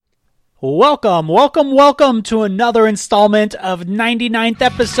Welcome, welcome, welcome to another installment of 99th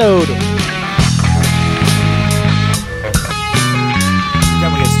episode. Every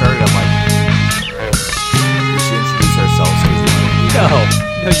time we get started, I'm like, we should introduce ourselves. No,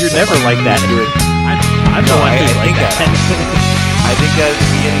 you're never like that. I'm the one who's like that. I think that at the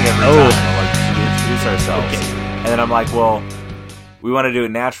beginning every time, I'm like, we should introduce ourselves. Okay. And then I'm like, well, we want to do it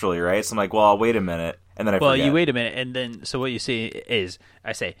naturally, right? So I'm like, well, I'll wait a minute. And then I forget. You wait a minute, and then, so what you see is,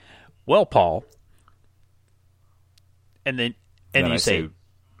 I say, well, Paul, and then you say,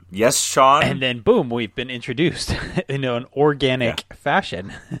 yes, Sean, and then boom, we've been introduced in an organic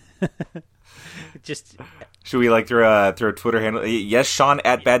fashion. Just should we like throw a Twitter handle? Yes, Sean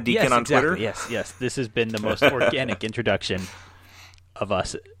at Bad Deacon on exactly. Twitter. Yes. This has been the most organic introduction of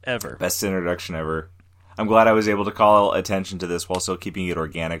us ever. Best introduction ever. I'm glad I was able to call attention to this while still keeping it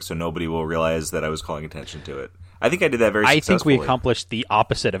organic, so nobody will realize that I was calling attention to it. I think I did that very successfully. I think we accomplished the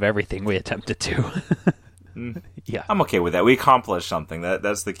opposite of everything we attempted to. Yeah. I'm okay with that. We accomplished something.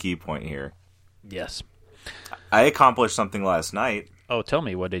 That's the key point here. Yes. I accomplished something last night. Oh, tell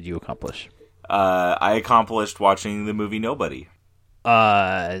me, what did you accomplish? I accomplished watching the movie Nobody.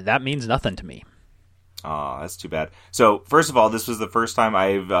 That means nothing to me. Oh, that's too bad. So, first of all, this was the first time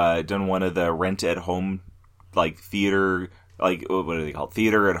I've done one of the rent-at-home, like, theater, like, what are they called?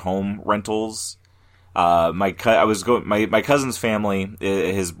 Theater-at-home rentals. My cousin's family,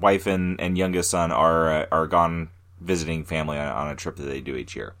 his wife and youngest son are gone visiting family on a trip that they do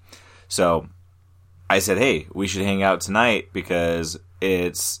each year. So I said, hey, we should hang out tonight because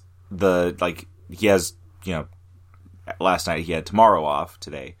it's he has, last night he had tomorrow off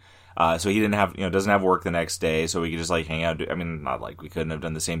today. So he doesn't have work the next day, so we could just like hang out. I mean, not like we couldn't have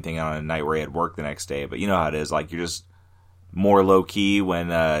done the same thing on a night where he had work the next day, but you know how it is. Like, you're just more low key when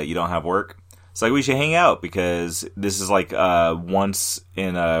you don't have work. It's like we should hang out because this is like once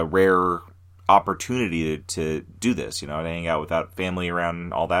in a rare opportunity to do this, to hang out without family around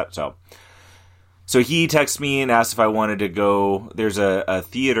and all that. So he texted me and asked if I wanted to go. There's a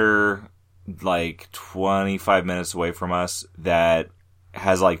theater like 25 minutes away from us that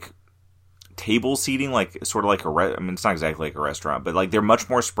has like table seating, like sort of like it's not exactly like a restaurant, but like they're much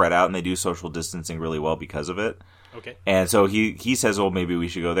more spread out and they do social distancing really well because of it. Okay. And so he says, well, maybe we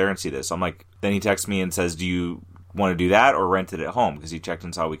should go there and see this. I'm like, then he texts me and says, do you want to do that or rent it at home? Because he checked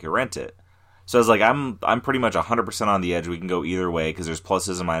and saw we could rent it. So I was like, I'm pretty much 100% on the edge. We can go either way because there's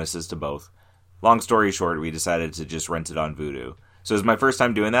pluses and minuses to both. Long story short, we decided to just rent it on Vudu. So it was my first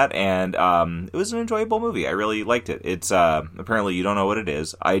time doing that, and it was an enjoyable movie. I really liked it. It's apparently you don't know what it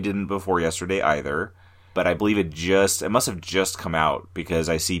is. I didn't before yesterday either. But I believe it must have just come out because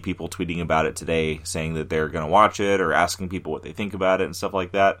I see people tweeting about it today saying that they're going to watch it or asking people what they think about it and stuff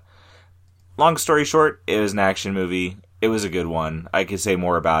like that. Long story short, it was an action movie. It was a good one. I could say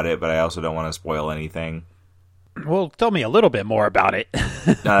more about it, but I also don't want to spoil anything. Well, tell me a little bit more about it.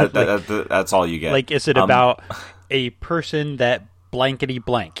 That's all you get. Like, is it about a person that blankety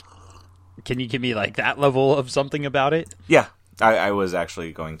blank? Can you give me like that level of something about it? Yeah. I was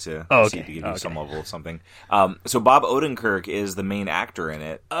actually going to proceed to give you some level of something. So Bob Odenkirk is the main actor in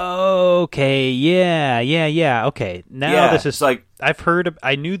it. Okay, yeah. Okay, now this is like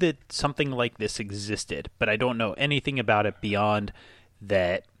I knew that something like this existed, but I don't know anything about it beyond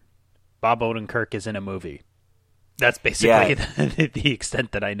that Bob Odenkirk is in a movie. That's basically the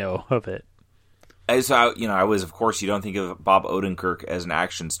extent that I know of it. So, I was, of course, you don't think of Bob Odenkirk as an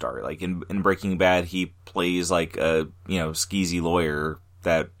action star. Like, in Breaking Bad, he plays, like, a, skeezy lawyer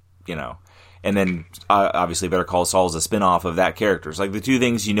that, and then, obviously, Better Call Saul is a spin-off of that character. So, like, the two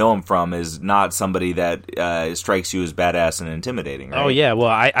things you know him from is not somebody that strikes you as badass and intimidating, right? Oh, yeah,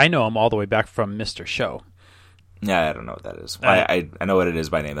 well, I know him all the way back from Mr. Show. Yeah, I don't know what that is. I know what it is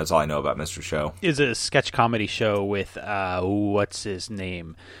by name. That's all I know about Mr. Show. It's a sketch comedy show with, what's his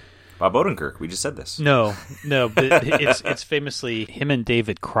name? Bob Odenkirk. We just said this. No, but it's famously him and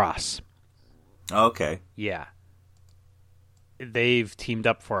David Cross. Okay. Yeah. They've teamed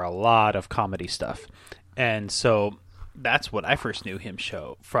up for a lot of comedy stuff. And so that's what I first knew him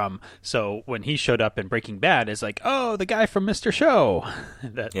from. So when he showed up in Breaking Bad, it's like, oh, the guy from Mr. Show.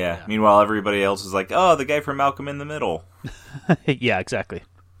 Yeah. Meanwhile, everybody else is like, oh, the guy from Malcolm in the Middle. Yeah, exactly.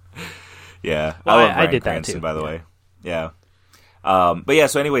 Yeah. Well, I love Bryan I did Cranston, that too. by the way. Yeah. But yeah,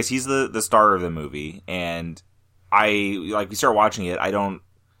 so anyways, he's the star of the movie, and we start watching it. I don't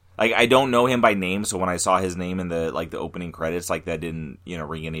know him by name, so when I saw his name in the opening credits, that didn't,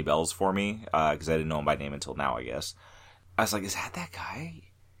 ring any bells for me, because I didn't know him by name until now, I guess. I was like, is that guy?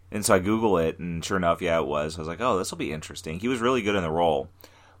 And so I Google it, and sure enough, yeah, it was. I was like, oh, this will be interesting. He was really good in the role.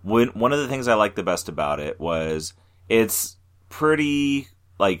 One of the things I liked the best about it was it's pretty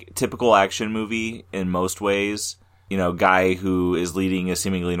like typical action movie in most ways. You know, guy who is leading a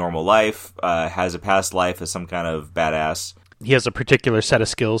seemingly normal life, has a past life as some kind of badass. He has a particular set of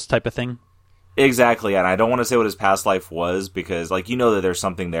skills type of thing. Exactly, and I don't want to say what his past life was because, like, you know that there's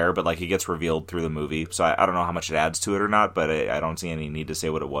something there, but, like, it gets revealed through the movie. So I don't know how much it adds to it or not, but I don't see any need to say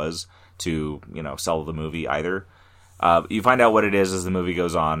what it was to, you know, sell the movie either. You find out what it is as the movie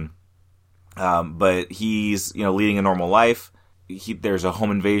goes on. But he's, you know, leading a normal life. There's a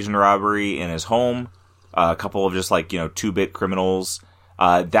home invasion robbery in his home. A couple of just, like, you know, 2-bit criminals.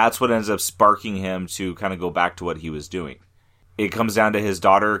 That's what ends up sparking him to kind of go back to what he was doing. It comes down to his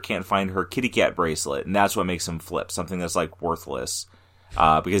daughter can't find her kitty cat bracelet, and that's what makes him flip. Something that's, like, worthless.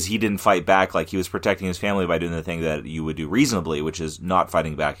 Because he didn't fight back. Like, he was protecting his family by doing the thing that you would do reasonably, which is not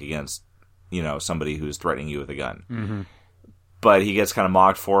fighting back against, you know, somebody who's threatening you with a gun. Mm-hmm. But he gets kind of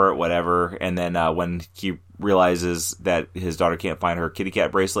mocked for it, whatever. And then when he realizes that his daughter can't find her kitty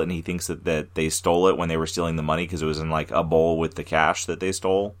cat bracelet, and he thinks that they stole it when they were stealing the money because it was in, like, a bowl with the cash that they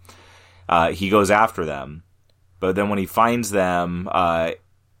stole, he goes after them. But then when he finds them,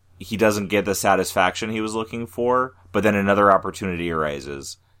 he doesn't get the satisfaction he was looking for. But then another opportunity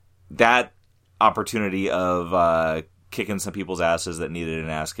arises. That opportunity of kicking some people's asses that needed an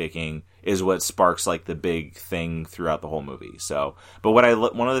ass kicking is what sparks, like, the big thing throughout the whole movie. So, but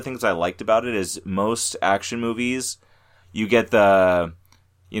one of the things I liked about it is most action movies, you get the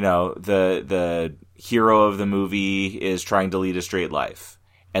hero of the movie is trying to lead a straight life,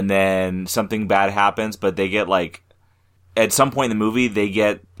 and then something bad happens, but they get, like, at some point in the movie, they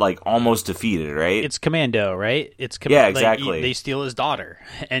get, like, almost defeated, right? It's Commando, right? Yeah, exactly. Like, they steal his daughter,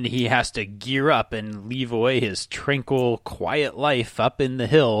 and he has to gear up and leave away his tranquil, quiet life up in the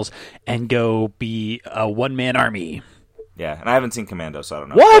hills and go be a one-man army. Yeah, and I haven't seen Commando, so I don't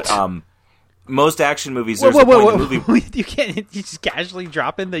know. What? But, most action movies, Whoa, there's a point in the movie... You can't just casually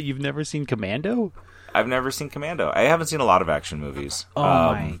drop in that you've never seen Commando? I've never seen Commando. I haven't seen a lot of action movies. Oh,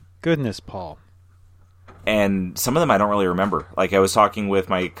 my goodness, Paul. And some of them I don't really remember. Like, I was talking with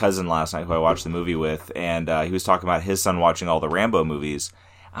my cousin last night who I watched the movie with, and he was talking about his son watching all the Rambo movies.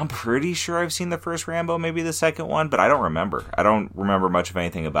 I'm pretty sure I've seen the first Rambo, maybe the second one, but I don't remember. I don't remember much of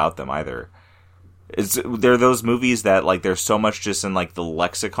anything about them either. They're those movies that, like, there's so much just in, like, the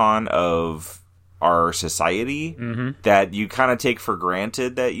lexicon of our society that you kind of take for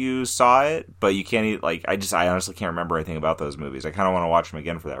granted that you saw it, but you can't, like, I honestly can't remember anything about those movies. I kind of want to watch them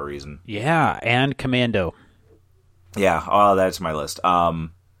again for that reason. Yeah, and Commando. Yeah, that's my list.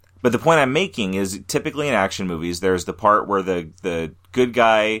 But the point I'm making is typically in action movies, there's the part where the good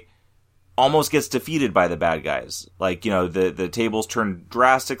guy almost gets defeated by the bad guys. Like, you know, the tables turn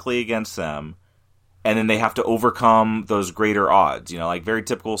drastically against them, and then they have to overcome those greater odds, you know, like very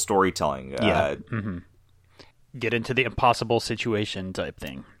typical storytelling. Yeah. Get into the impossible situation type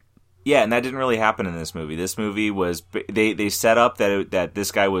thing. Yeah, and that didn't really happen in this movie. This movie was, they set up that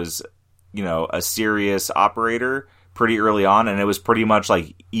this guy was, you know, a serious operator pretty early on, and it was pretty much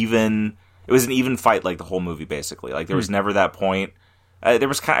like it was an even fight like the whole movie, basically. Like, there was never that point. There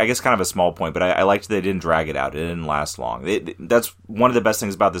was, kind of a small point, but I liked that they didn't drag it out. It didn't last long. That's one of the best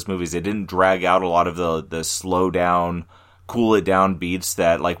things about this movie is they didn't drag out a lot of the slow down, cool it down beats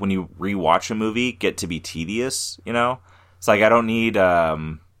that, like, when you rewatch a movie, get to be tedious, you know? It's like, I don't need,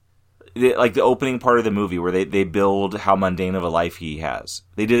 like, the opening part of the movie where they build how mundane of a life he has.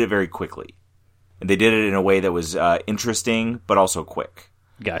 They did it very quickly. And they did it in a way that was interesting, but also quick.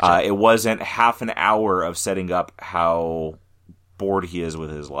 Gotcha. It wasn't half an hour of setting up how bored he is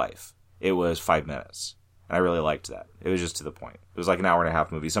with his life. It was 5 minutes. And I really liked that. It was just to the point. It was like an hour and a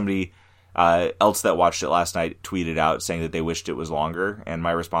half movie. Somebody else that watched it last night tweeted out saying that they wished it was longer. And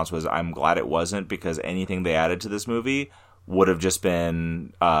my response was, I'm glad it wasn't, because anything they added to this movie would have just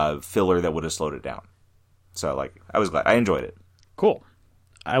been filler that would have slowed it down. So, like, I was glad. I enjoyed it. Cool.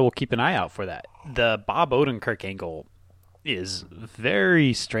 I will keep an eye out for that. The Bob Odenkirk angle is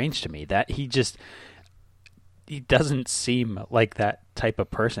very strange to me. That he doesn't seem like that type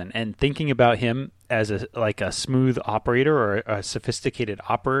of person. And thinking about him as a smooth operator or a sophisticated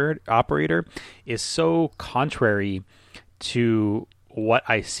operator is so contrary to what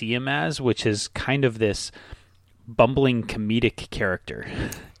I see him as, which is kind of this bumbling comedic character.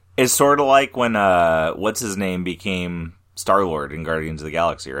 It's sort of like when what's his name became Star-Lord in Guardians of the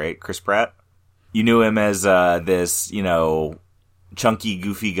Galaxy, right? Chris Pratt. You knew him as this, you know, chunky,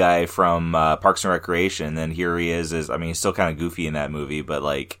 goofy guy from Parks and Recreation. And then here he is, I mean, he's still kind of goofy in that movie, but,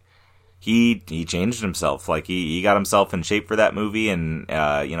 like, he changed himself. Like, he got himself in shape for that movie and,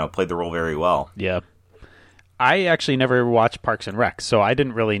 you know, played the role very well. Yeah. I actually never watched Parks and Rec, so I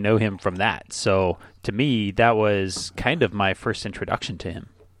didn't really know him from that. So, to me, that was kind of my first introduction to him.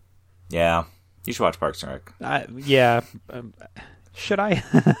 Yeah, you should watch Parks and Rec. Yeah. Should I?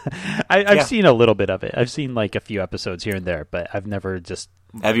 I've seen a little bit of it. I've seen like a few episodes here and there, but I've never just...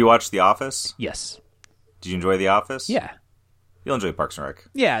 Have you watched The Office? Yes. Did you enjoy The Office? Yeah. You'll enjoy Parks and Rec.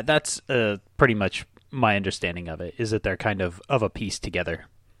 Yeah, that's pretty much my understanding of it, is that they're kind of a piece together.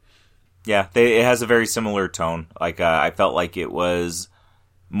 Yeah, it has a very similar tone. Like, I felt like it was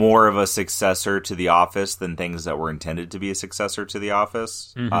more of a successor to The Office than things that were intended to be a successor to The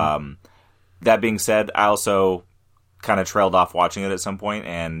Office. Mm-hmm. That being said, I also kind of trailed off watching it at some point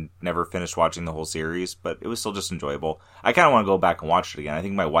and never finished watching the whole series, but it was still just enjoyable. I kind of want to go back and watch it again. I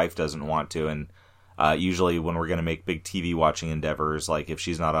think my wife doesn't want to, and usually when we're going to make big TV watching endeavors, like if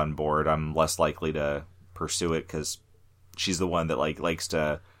she's not on board, I'm less likely to pursue it because she's the one that likes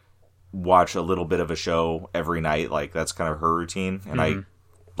to watch a little bit of a show every night. Like that's kind of her routine, and I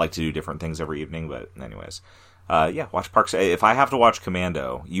like to do different things every evening. But anyways, watch Parks. If I have to watch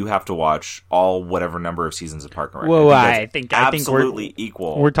Commando, you have to watch all whatever number of seasons of Parks and Rec. Well, I think absolutely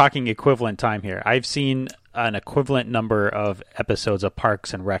equal. We're talking equivalent time here. I've seen an equivalent number of episodes of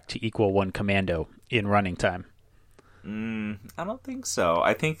Parks and Rec to equal one Commando in running time. I don't think so.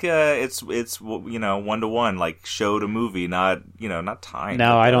 I think it's 1-to-1, like show to movie, not time.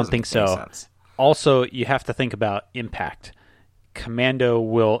 No, I don't think so. Sense. Also, you have to think about impact. Commando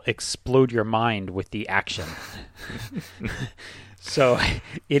will explode your mind with the action. So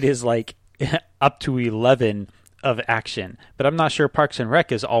it is like up to 11 of action, but I'm not sure Parks and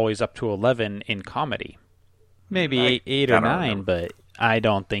Rec is always up to 11 in comedy. Maybe 8 or 9, but I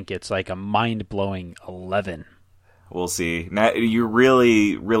don't think it's like a mind-blowing 11. We'll see. Now, you're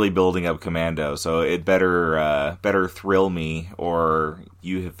really, really building up Commando, so it better thrill me, or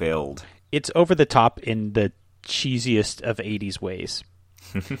you have failed. It's over the top in the cheesiest of 80s ways.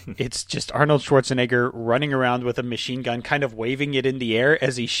 It's just Arnold Schwarzenegger running around with a machine gun, kind of waving it in the air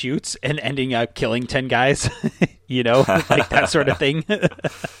as he shoots, and ending up killing 10 guys. Like that sort of thing.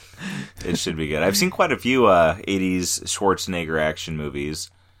 It should be good. I've seen quite a few 80s Schwarzenegger action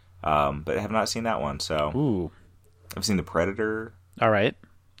movies, but I have not seen that one. So. Ooh. I've seen The Predator. All right.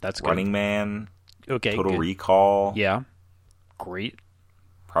 That's good. Running Man. Okay. Total Recall. Yeah. Great.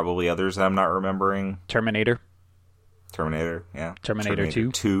 Probably others that I'm not remembering. Terminator, yeah. Terminator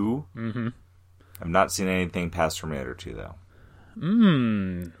 2. Mm-hmm. I've not seen anything past Terminator 2, though.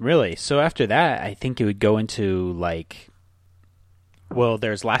 Really? So after that, I think it would go into,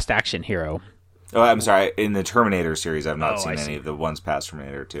 there's Last Action Hero. Oh, I'm sorry. In the Terminator series, I've not seen any of the ones past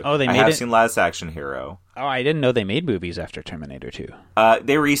Terminator 2. Oh, I have seen Last Action Hero. Oh, I didn't know they made movies after Terminator 2.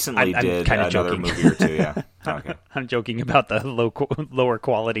 They recently did another joking. Movie or two, yeah. Okay. I'm joking about the lower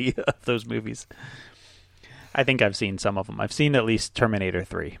quality of those movies. I think I've seen some of them. I've seen at least Terminator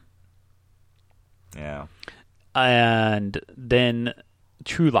 3. Yeah. And then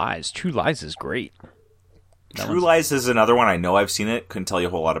True Lies. True Lies is great. True Lies is another one. I know I've seen it. Couldn't tell you a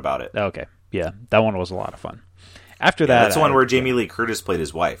whole lot about it. Okay. Yeah, that one was a lot of fun. After that... That's the one where Jamie Lee Curtis played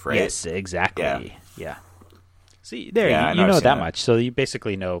his wife, right? Yes, exactly. Yeah. See, there, you know that much, so you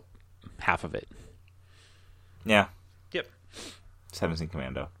basically know half of it. Yeah. Yep. Just haven't seen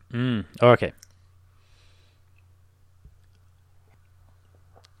Commando. Okay.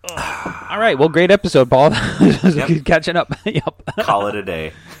 All right, well, great episode, Paul. Catching up. Yep. Call it a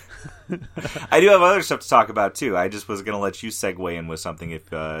day. I do have other stuff to talk about too. I just was going to let you segue in with something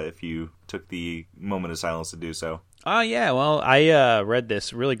if you took the moment of silence to do so. Oh yeah, well I read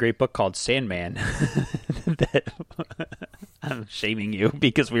this really great book called Sandman. That I'm shaming you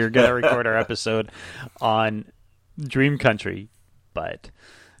because we were going to record our episode on Dream Country, but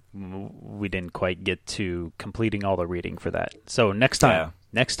we didn't quite get to completing all the reading for that. So next time.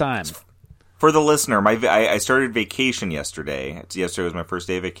 For the listener, I started vacation yesterday. Yesterday was my first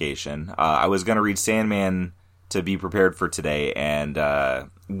day of vacation. I was going to read Sandman to be prepared for today, and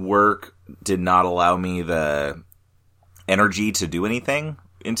work did not allow me the energy to do anything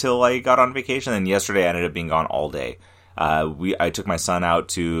until I got on vacation. And yesterday I ended up being gone all day. I took my son out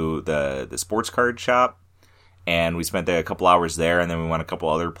to the sports card shop, and we spent a couple hours there, and then we went a couple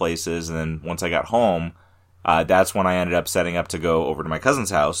other places. And then once I got home, that's when I ended up setting up to go over to my cousin's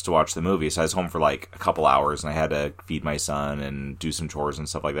house to watch the movie. So I was home for a couple hours, and I had to feed my son and do some chores and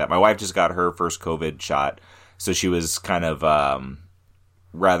stuff like that. My wife just got her first COVID shot, so she was kind of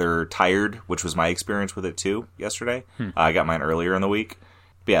rather tired, which was my experience with it too yesterday. I got mine earlier in the week.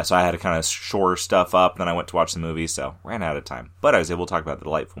 But yeah, so I had to kind of shore stuff up, then I went to watch the movie, so ran out of time. But I was able to talk about the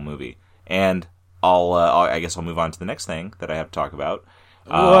delightful movie. And I guess I'll move on to the next thing that I have to talk about.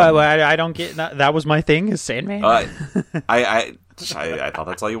 I don't get that was my thing, is Sandman. I thought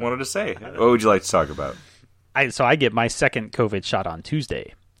that's all you wanted to say. What would you like to talk about? So I get my second COVID shot on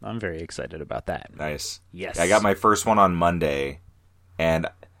Tuesday. I'm very excited about that. Nice. Yes. I got my first one on Monday, and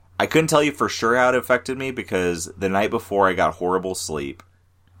I couldn't tell you for sure how it affected me because the night before I got horrible sleep.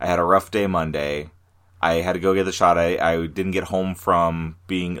 I had a rough day Monday. I had to go get the shot. I didn't get home from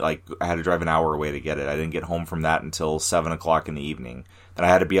being, like, I had to drive an hour away to get it. I didn't get home from that until 7 o'clock in the evening. Then I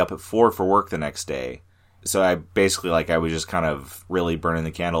had to be up at 4 for work the next day. So I basically, like, I was just kind of really burning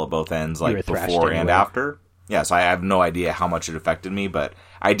the candle at both ends, like, before and after. Yeah, so I have no idea how much it affected me, but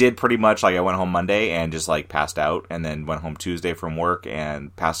I did pretty much, like, I went home Monday and just, like, passed out, and then went home Tuesday from work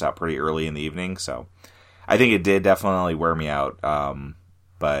and passed out pretty early in the evening. So I think it did definitely wear me out,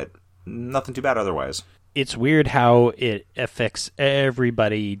 but nothing too bad otherwise. It's weird how it affects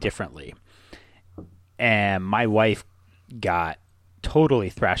everybody differently. And my wife got totally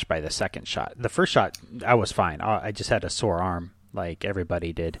thrashed by the second shot. The first shot, I was fine. I just had a sore arm like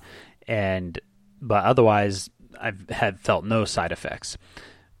everybody did. But otherwise, I've felt no side effects.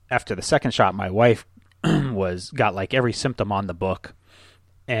 After the second shot, my wife got like every symptom on the book.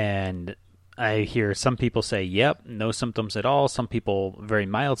 And I hear some people say, yep, no symptoms at all. Some people, very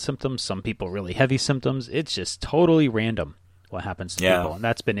mild symptoms. Some people, really heavy symptoms. It's just totally random what happens to people. And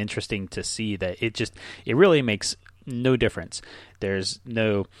that's been interesting to see that it really makes no difference. There's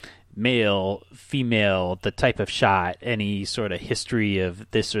no male, female, the type of shot, any sort of history of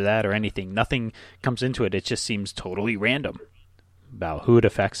this or that or anything. Nothing comes into it. It just seems totally random about who it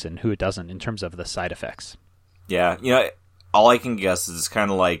affects and who it doesn't in terms of the side effects. Yeah, all I can guess is it's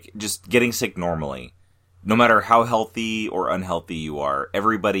kind of like just getting sick normally. No matter how healthy or unhealthy you are,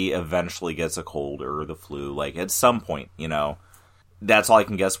 everybody eventually gets a cold or the flu, like, at some point, That's all I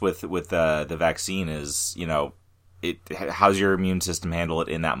can guess with the vaccine is, how's your immune system handle it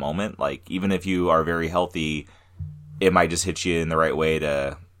in that moment? Like, even if you are very healthy, it might just hit you in the right way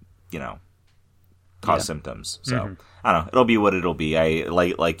to, cause symptoms. So, I don't know. It'll be what it'll be. I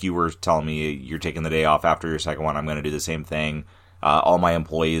like you were telling me you're taking the day off after your second one. I'm going to do the same thing. All my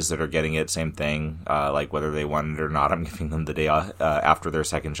employees that are getting it, same thing. Like, whether they want it or not, I'm giving them the day off, after their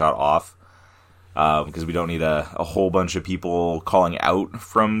second shot off. Because we don't need a whole bunch of people calling out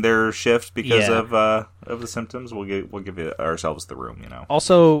from their shift because of the symptoms. We'll give ourselves the room,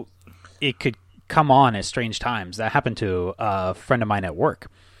 Also, it could come on at strange times. That happened to a friend of mine at work.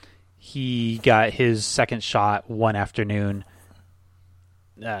 He got his second shot one afternoon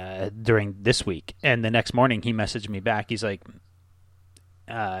during this week, and the next morning he messaged me back. He's like,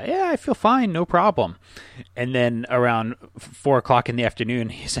 yeah, I feel fine, no problem. And then around 4 o'clock in the afternoon,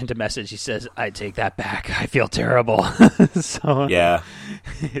 he sent a message. He says, I take that back. I feel terrible. So yeah,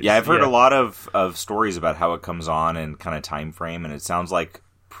 I've heard a lot of stories about how it comes on and kind of time frame, and it sounds like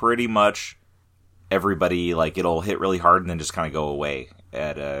pretty much everybody, like, it'll hit really hard and then just kind of go away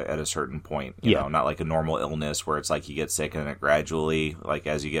at a certain point. You know, not like a normal illness where it's like you get sick and it gradually, like,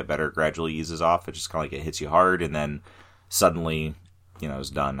 as you get better, gradually eases off. It just kind of like it hits you hard and then suddenly,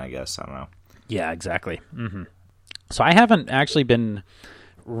 it's done, I guess. I don't know. Yeah, exactly. Mm-hmm. So I haven't actually been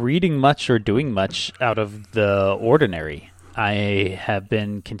reading much or doing much out of the ordinary. I have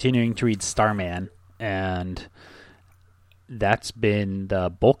been continuing to read Starman, and that's been the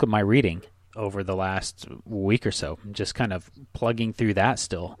bulk of my reading over the last week or so. I'm just kind of plugging through that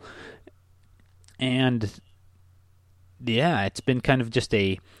still. And yeah, it's been kind of just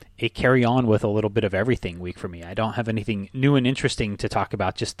a carry on with a little bit of everything week for me. I don't have anything new and interesting to talk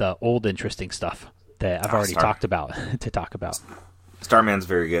about, just the old interesting stuff that I've already talked about to talk about. Starman's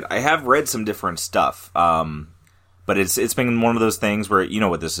very good. I have read some different stuff, but it's been one of those things where, you know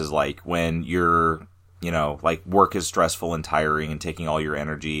what this is like when you're, like, work is stressful and tiring and taking all your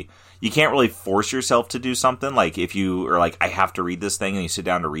energy. You can't really force yourself to do something. Like, if you are like, I have to read this thing, and you sit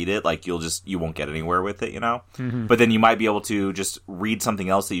down to read it, like, you won't get anywhere with it, Mm-hmm. But then you might be able to just read something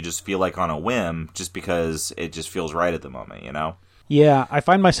else that you just feel like on a whim, just because it just feels right at the moment, Yeah, I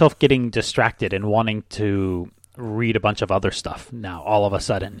find myself getting distracted and wanting to read a bunch of other stuff now, all of a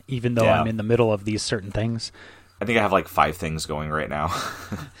sudden, even though I'm in the middle of these certain things. I think I have like 5 things going right now.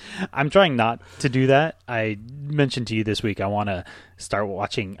 I'm trying not to do that. I mentioned to you this week I want to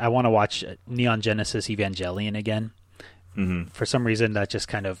watch Neon Genesis Evangelion again. Mm-hmm. For some reason, that just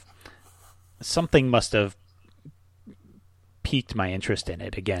kind of, something must have piqued my interest in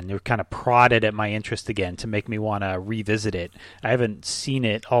it again. They're kind of prodded at my interest again to make me want to revisit it. I haven't seen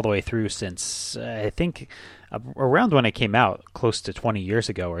it all the way through since, I think, around when it came out, close to 20 years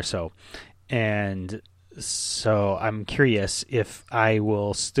ago or so. And so I'm curious if I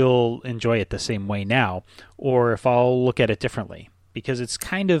will still enjoy it the same way now, or if I'll look at it differently, because it's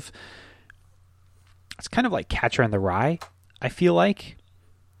kind of like Catcher in the Rye, I feel like.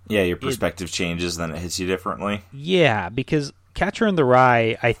 Yeah, your perspective changes, then it hits you differently. Yeah, because Catcher in the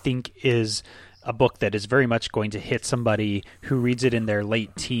Rye, I think, is a book that is very much going to hit somebody who reads it in their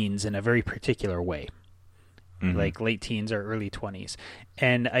late teens in a very particular way, like late teens or early 20s.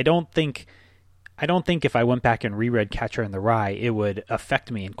 And I don't think if I went back and reread Catcher in the Rye, it would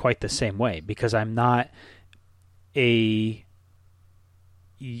affect me in quite the same way, because I'm not a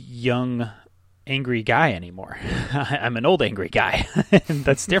young angry guy anymore. I'm an old angry guy, and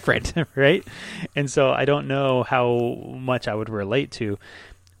that's different, right? And so I don't know how much I would relate to.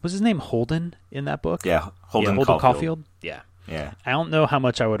 Was his name Holden in that book? Yeah, Holden Caulfield. Yeah. Yeah. I don't know how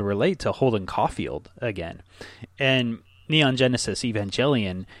much I would relate to Holden Caulfield again. And Neon Genesis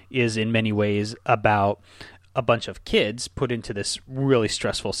Evangelion is in many ways about a bunch of kids put into this really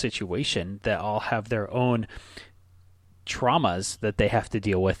stressful situation that all have their own traumas that they have to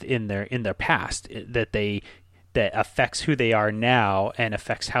deal with in their past, that affects who they are now and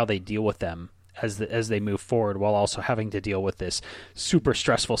affects how they deal with them as they move forward, while also having to deal with this super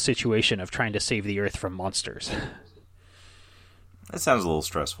stressful situation of trying to save the Earth from monsters. That sounds a little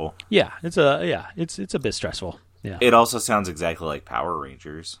stressful. Yeah, it's a bit stressful. Yeah. It also sounds exactly like Power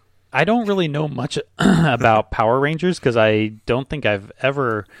Rangers. I don't really know much about Power Rangers because I don't think I've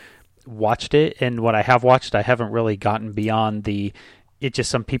ever watched it, and what I have watched, I haven't really gotten beyond it's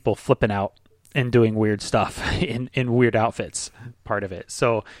just some people flipping out and doing weird stuff in weird outfits part of it.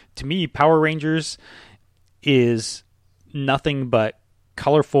 So to me, Power Rangers is nothing but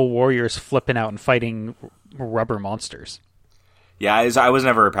colorful warriors flipping out and fighting rubber monsters. Yeah, I was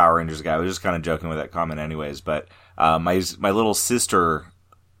never a Power Rangers guy. I was just kind of joking with that comment anyways, but my little sister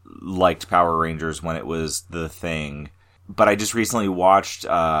liked Power Rangers when it was the thing. But I just recently watched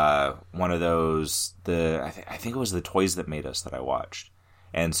one of those, I think it was The Toys That Made Us that I watched.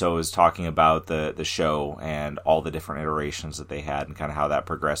 And so it was talking about the show and all the different iterations that they had and kind of how that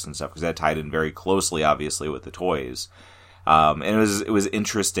progressed and stuff, because that tied in very closely, obviously, with the toys. And it was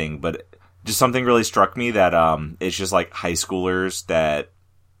interesting, but just something really struck me that it's just like high schoolers that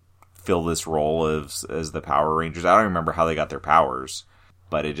fill this role as the Power Rangers. I don't remember how they got their powers,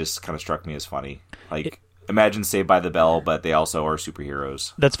 but it just kind of struck me as funny. Like, imagine Saved by the Bell, but they also are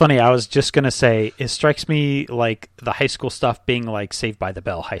superheroes. That's funny. I was just going to say, it strikes me like the high school stuff being like Saved by the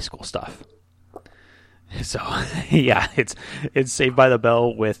Bell high school stuff. So, yeah, it's Saved by the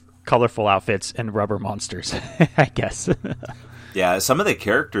Bell with colorful outfits and rubber monsters, I guess. Yeah, some of the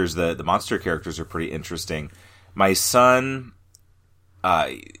characters, the monster characters, are pretty interesting. My son,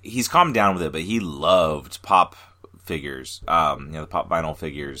 he's calmed down with it, but he loved pop figures, the pop vinyl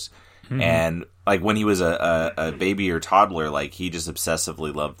figures. Mm-hmm. And like when he was a baby or toddler, like he just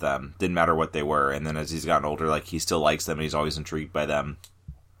obsessively loved them. Didn't matter what they were. And then as he's gotten older, like he still likes them and he's always intrigued by them.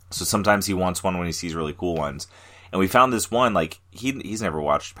 So sometimes he wants one when he sees really cool ones. And we found this one, like he's never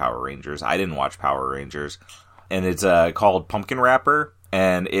watched Power Rangers. I didn't watch Power Rangers. And it's called Pumpkin Rapper,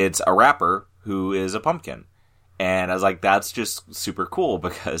 and it's a rapper who is a pumpkin. And I was like, that's just super cool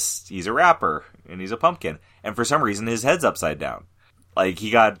because he's a rapper and he's a pumpkin. And for some reason, his head's upside down. Like, he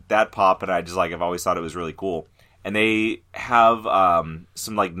got that pop, and I've always thought it was really cool. And they have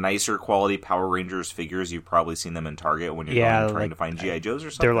some, like, nicer quality Power Rangers figures. You've probably seen them in Target when you're trying to find G.I. Joes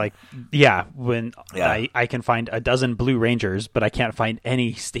or something. They're like, I can find a dozen Blue Rangers, but I can't find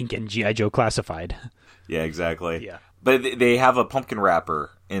any stinking G.I. Joe classified. Yeah, exactly. Yeah. But they have a pumpkin wrapper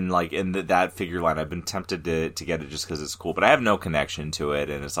in that figure line. I've been tempted to get it just because it's cool, but I have no connection to it,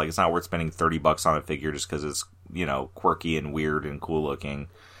 and it's not worth spending $30 on a figure just because it's quirky and weird and cool looking.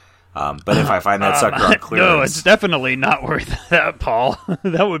 But if I find that sucker on clearance, no, it's definitely not worth that, Paul.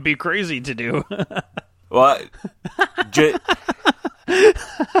 That would be crazy to do. Well,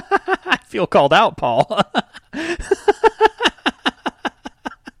 I feel called out, Paul.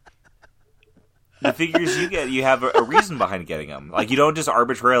 The figures you get, you have a reason behind getting them. Like, you don't just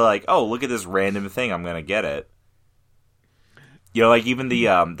arbitrarily like, oh, look at this random thing, I'm gonna get it. Like even the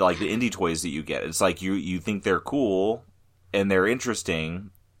indie toys that you get, it's like you think they're cool and they're interesting,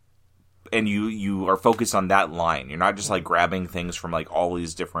 and you are focused on that line. You're not just like grabbing things from like all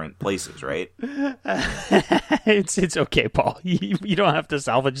these different places, right? It's okay, Paul. You don't have to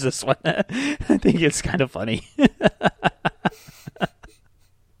salvage this one. I think it's kind of funny.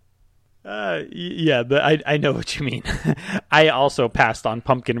 Yeah, but I know what you mean. I also passed on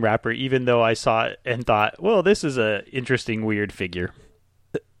Pumpkin Wrapper, even though I saw it and thought, well, this is a interesting, weird figure.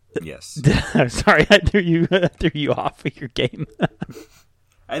 Yes. Sorry, I threw you off of your game.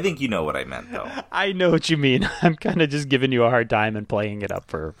 I think you know what I meant, though. I know what you mean. I'm kind of just giving you a hard time and playing it up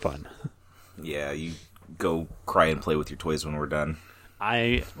for fun. Yeah, you go cry and play with your toys when we're done.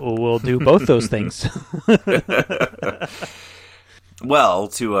 I will do both those things. Well,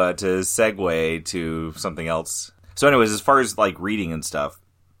 to segue to something else. So anyways, as far as like reading and stuff,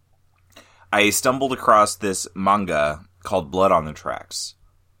 I stumbled across this manga called Blood on the Tracks.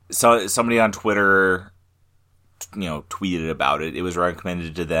 So somebody on Twitter, tweeted about it. It was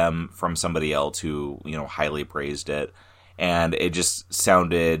recommended to them from somebody else who, highly praised it. And it just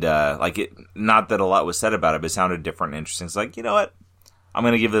sounded like it, not that a lot was said about it, but it sounded different and interesting. It's like, you know what? I'm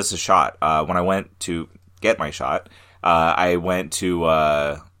going to give this a shot. When I went to get my shot, I went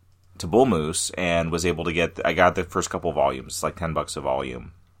to Bull Moose and was able to I got the first couple volumes. It's like $10 a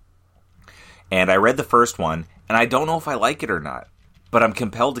volume. And I read the first one, and I don't know if I like it or not, but I'm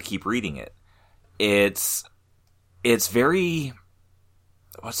compelled to keep reading it. It's very,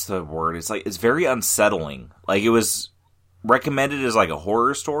 what's the word? It's very unsettling. Like, it was recommended as like a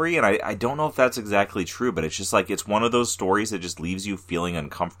horror story, and I don't know if that's exactly true, but it's just like, it's one of those stories that just leaves you feeling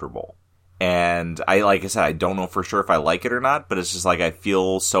uncomfortable. And like I said, I don't know for sure if I like it or not, but it's just like, I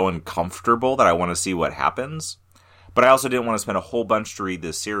feel so uncomfortable that I want to see what happens. But I also didn't want to spend a whole bunch to read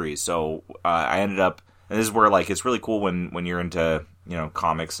this series, so I ended up, and this is where like, it's really cool when you're into,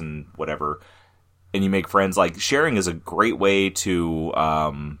 comics and whatever, and you make friends. Like, sharing is a great way to,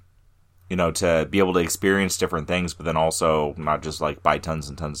 to be able to experience different things, but then also not just like buy tons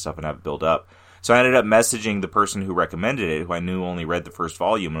and tons of stuff and have it build up. So I ended up messaging the person who recommended it, who I knew only read the first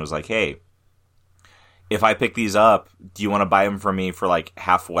volume, and was like, hey, if I pick these up, do you want to buy them from me for like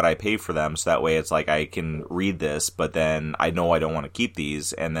half what I pay for them? So that way it's like, I can read this, but then I know I don't want to keep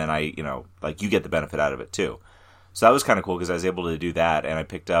these. And then you get the benefit out of it too. So that was kind of cool because I was able to do that. And I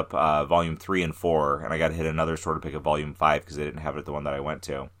picked up volume 3 and 4, and I got to hit another store to pick up volume 5 because they didn't have it at the one that I went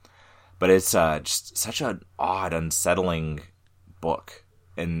to. But it's just such an odd, unsettling book.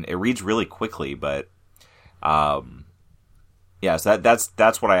 And it reads really quickly, but so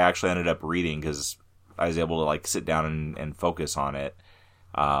that's what I actually ended up reading because I was able to like sit down and focus on it.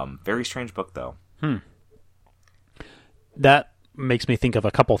 Very strange book though. That makes me think of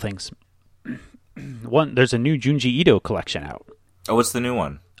a couple things. One, there's a new Junji Ito collection out. Oh, what's the new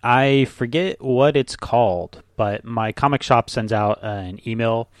one? I forget what it's called, but my comic shop sends out an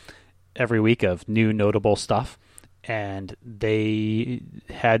email every week of new notable stuff, and they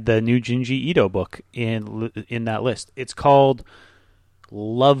had the new Junji Ito book in that list. It's called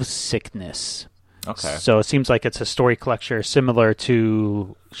Love Sickness. Okay. So it seems like it's a story collection similar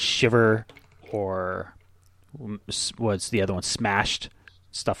to Shiver or what's the other one? Smashed,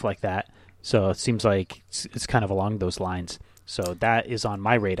 stuff like that. So it seems like it's kind of along those lines. So that is on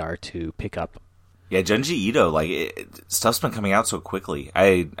my radar to pick up. Yeah, Junji Ito, stuff's been coming out so quickly.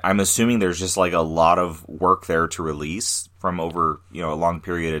 I'm assuming there's just like a lot of work there to release from over, a long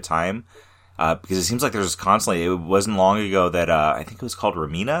period of time. Because it seems like there's constantly, it wasn't long ago that, I think it was called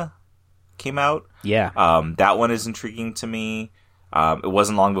Ramina came out. Yeah. That one is intriguing to me. It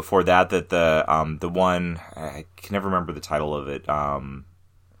wasn't long before that the one, I can never remember the title of it.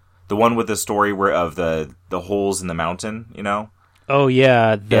 The one with the story of the holes in the mountain, Oh,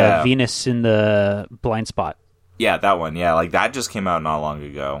 yeah, Venus in the Blind Spot. Yeah, that one. Yeah, like that just came out not long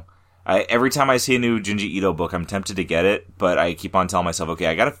ago. Every time I see a new Junji Ito book, I'm tempted to get it, but I keep on telling myself, okay,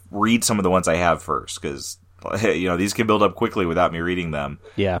 I got to read some of the ones I have first, because these can build up quickly without me reading them.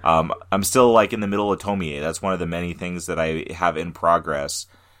 Yeah. I'm still like in the middle of Tomie. That's one of the many things that I have in progress.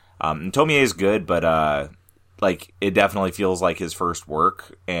 And Tomie is good, but it definitely feels like his first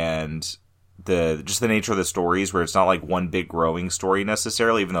work, and the nature of the stories where it's not like one big growing story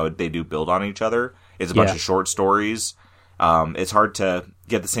necessarily, even though they do build on each other. It's a bunch of short stories. It's hard to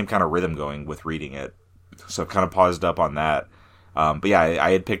get the same kind of rhythm going with reading it. So I've kind of paused up on that. But yeah,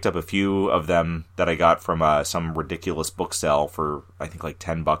 I had picked up a few of them that I got from some ridiculous book sale for, I think, like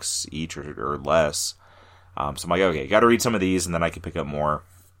 $10 each or less. So I'm like, okay, got to read some of these, and then I can pick up more.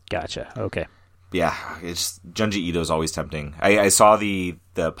 Gotcha. Okay. Yeah, it's Junji Ito's always tempting. I saw the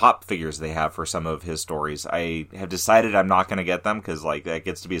pop figures they have for some of his stories. I have decided I'm not going to get them because that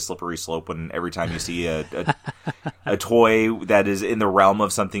gets to be a slippery slope when every time you see a toy that is in the realm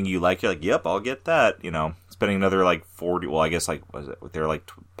of something you like, you're like, yep, I'll get that. Spending another like 40. Well, I guess they're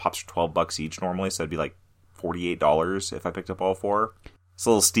like pops are $12 each normally, so it'd be like $48 if I picked up all 4. It's a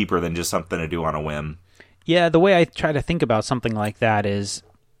little steeper than just something to do on a whim. Yeah, the way I try to think about something like that is,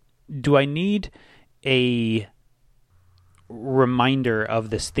 do I need a reminder of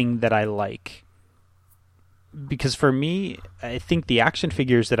this thing that I like? Because for me, I think the action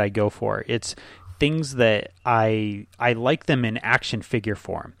figures that I go for, it's things that I like them in action figure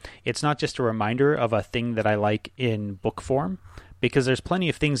form. It's not just a reminder of a thing that I like in book form, because there's plenty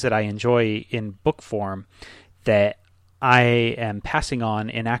of things that I enjoy in book form that I am passing on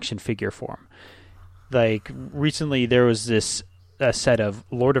in action figure form. Like recently there was this a set of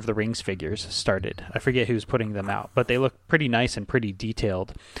Lord of the Rings figures started. I forget who's putting them out, but they look pretty nice and pretty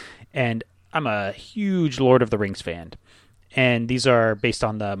detailed. And I'm a huge Lord of the Rings fan. And these are based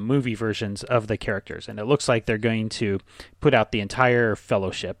on the movie versions of the characters. And it looks like they're going to put out the entire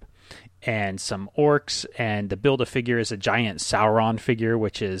Fellowship and some orcs. And the Build-A-Figure is a giant Sauron figure,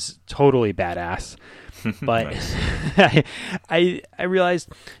 which is totally badass. But I realized,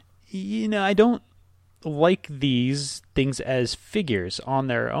 I don't like these things as figures on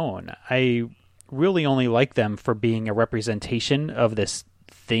their own. I really only like them for being a representation of this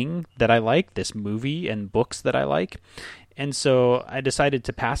thing that I like, this movie and books that I like. And so I decided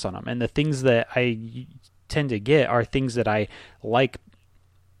to pass on them. And the things that I tend to get are things that I like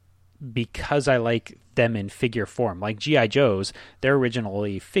because I like them in figure form. Like G.I. Joes, they're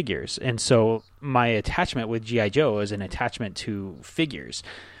originally figures. And so my attachment with G.I. Joe is an attachment to figures.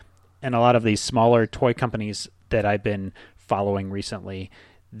 And a lot of these smaller toy companies that I've been following recently,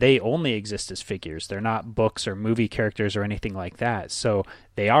 they only exist as figures. They're not books or movie characters or anything like that. So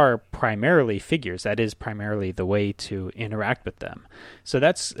they are primarily figures. That is primarily the way to interact with them. So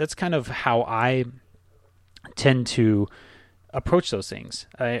that's kind of how I tend to approach those things.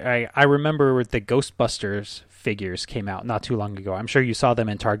 I remember the Ghostbusters figures came out not too long ago. I'm sure you saw them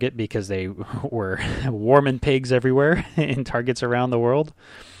in Target because they were warming pigs everywhere in Targets around the world.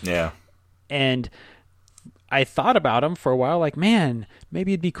 Yeah. And I thought about them for a while, like, man,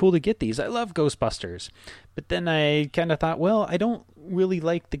 maybe it'd be cool to get these. I love Ghostbusters. But then I kind of thought, well, I don't really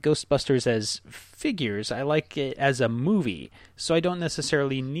like the Ghostbusters as figures. I like it as a movie. So I don't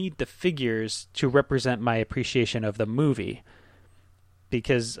necessarily need the figures to represent my appreciation of the movie.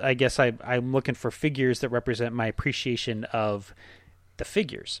 Because I guess I'm looking for figures that represent my appreciation of the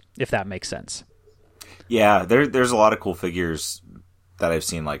figures, if that makes sense. Yeah, there's a lot of cool figures that I've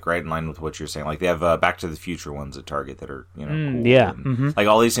seen, like right in line with what you're saying. Like they have Back to the Future ones at Target that are cool. Yeah, and, like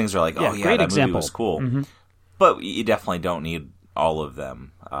all these things are like, oh yeah, great that example. movie was cool. Mm-hmm. But you definitely don't need all of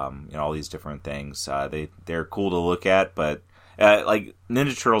them. All these different things. They're cool to look at, but like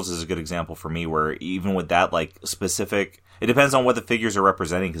Ninja Turtles is a good example for me, where even with that like specific, it depends on what the figures are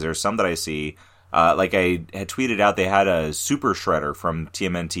representing. Because there's some that I see. Like I had tweeted out, they had a Super Shredder from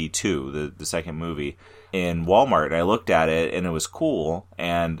TMNT 2, the second movie, in Walmart. And I looked at it, and it was cool.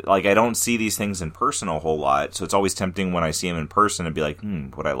 And like I don't see these things in person a whole lot, so it's always tempting when I see them in person to be like,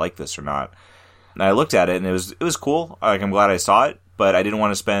 would I like this or not? And I looked at it, and it was cool. Like I'm glad I saw it, but I didn't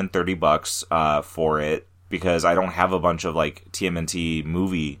want to spend $30 for it because I don't have a bunch of like TMNT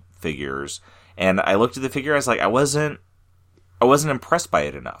movie figures. And I looked at the figure, I was like, I wasn't impressed by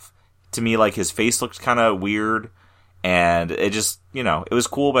it enough. To me, like, his face looked kind of weird, and it just, it was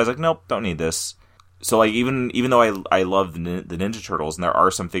cool, but I was like, nope, don't need this. So, like, even though I love the Ninja Turtles, and there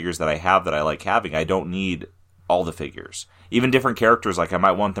are some figures that I have that I like having, I don't need all the figures. Even different characters, like, I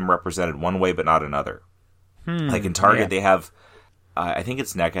might want them represented one way, but not another. Like, in Target, they have, I think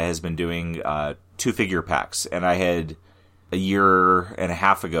it's NECA has been doing 2-figure packs, and I had, a year and a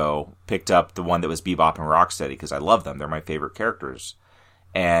half ago, picked up the one that was Bebop and Rocksteady, because I love them. They're my favorite characters.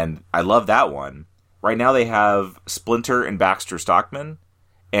 And I love that one. Right now they have Splinter and Baxter Stockman.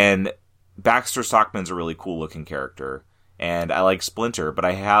 And Baxter Stockman's a really cool looking character. And I like Splinter, but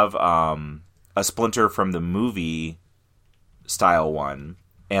I have a Splinter from the movie style one.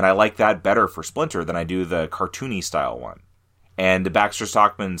 And I like that better for Splinter than I do the cartoony style one. And the Baxter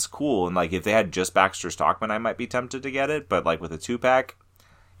Stockman's cool. And like if they had just Baxter Stockman, I might be tempted to get it. But like with a 2-pack,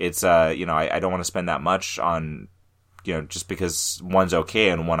 it's, I don't want to spend that much on... just because one's okay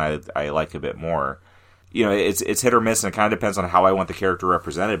and one I like a bit more. It's hit or miss, and it kind of depends on how I want the character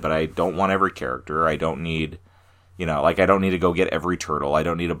represented, but I don't want every character. I don't need, I don't need to go get every turtle. I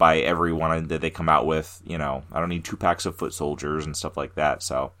don't need to buy every one that they come out with. I don't need 2 packs of foot soldiers and stuff like that.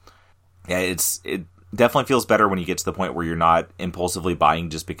 So, yeah, it definitely feels better when you get to the point where you're not impulsively buying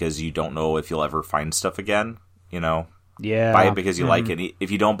just because you don't know if you'll ever find stuff again. Yeah. Buy it because you like it.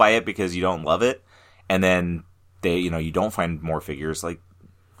 If you don't buy it because you don't love it, and then you don't find more figures, like,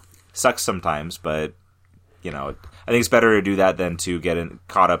 sucks sometimes, but, I think it's better to do that than to get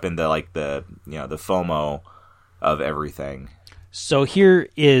caught up in the FOMO of everything. So here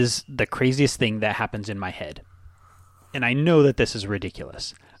is the craziest thing that happens in my head. And I know that this is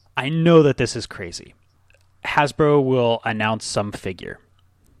ridiculous. I know that this is crazy. Hasbro will announce some figure.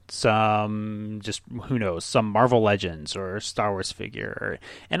 Some, just, who knows, some Marvel Legends or Star Wars figure.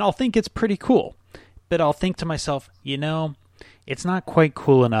 And I'll think it's pretty cool. But I'll think to myself, it's not quite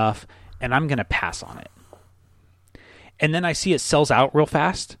cool enough, and I'm going to pass on it. And then I see it sells out real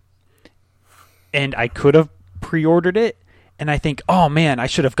fast, and I could have pre-ordered it, and I think, oh man, I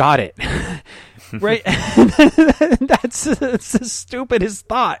should have got it. Right? That's the stupidest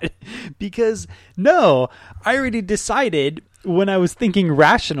thought, because no, I already decided when I was thinking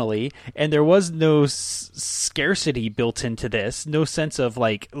rationally, and there was no scarcity built into this, no sense of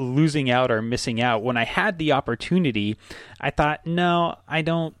like losing out or missing out. When I had the opportunity, I thought, no, I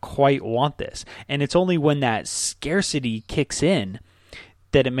don't quite want this. And it's only when that scarcity kicks in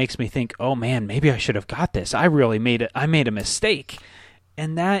that it makes me think, oh man, maybe I should have got this. I made a mistake.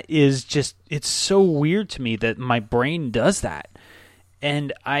 And that is just, it's so weird to me that my brain does that.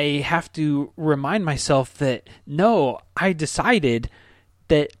 And I have to remind myself that, no, I decided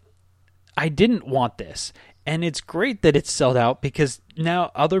that I didn't want this. And it's great that it's sold out, because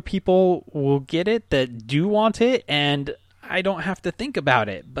now other people will get it that do want it, and I don't have to think about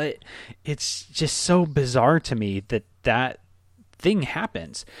it. But it's just so bizarre to me that that thing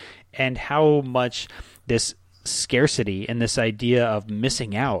happens, and how much this scarcity and this idea of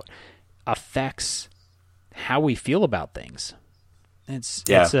missing out affects how we feel about things.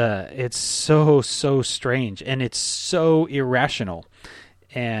 It's so strange, and it's so irrational,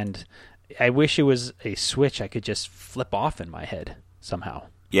 and I wish it was a switch I could just flip off in my head somehow.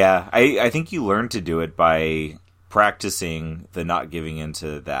 Yeah, I think you learn to do it by practicing the not giving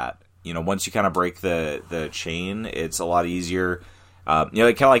into that. You know, once you kind of break the chain, it's a lot easier. You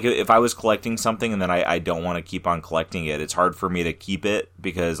know, kind of like if I was collecting something and then I don't want to keep on collecting it, it's hard for me to keep it,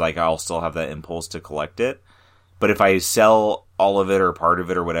 because like I'll still have that impulse to collect it. But if I sell all of it or part of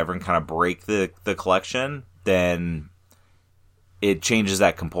it or whatever and kind of break the collection, then it changes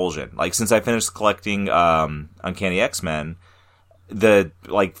that compulsion. Like, since I finished collecting Uncanny X-Men, the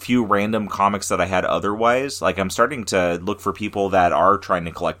like few random comics that I had otherwise, like I'm starting to look for people that are trying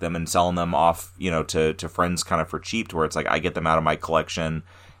to collect them and selling them off, you know, to friends kind of for cheap, to where it's like I get them out of my collection,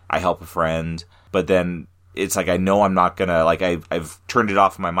 I help a friend, but then it's like I know I'm not gonna, like I've turned it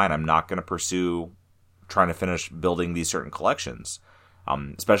off in my mind. I'm not gonna pursue trying to finish building these certain collections,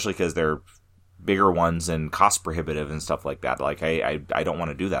 especially because they're bigger ones and cost prohibitive and stuff like that. Like I don't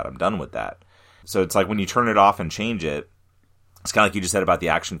want to do that. I'm done with that. So it's like when you turn it off and change it, it's kind of like you just said about the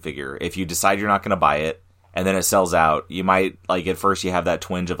action figure. If you decide you're not going to buy it and then it sells out, you might, like, at first you have that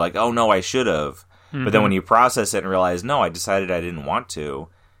twinge of like, oh no, I should have. Mm-hmm. But then when you process it and realize, no, I decided I didn't want to.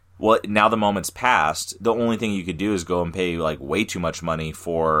 Well, now the moment's passed. The only thing you could do is go and pay like way too much money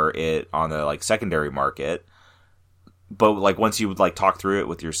for it on the like secondary market. But like once you like talk through it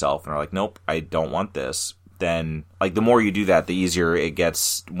with yourself and are like, nope, I don't want this, then like the more you do that, the easier it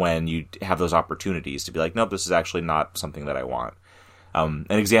gets when you have those opportunities to be like, nope, this is actually not something that I want. An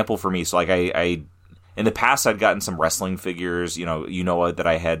example for me, so like I in the past I'd gotten some wrestling figures, you know that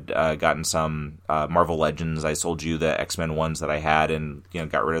I had gotten some Marvel Legends. I sold you the X-Men ones that I had, and you know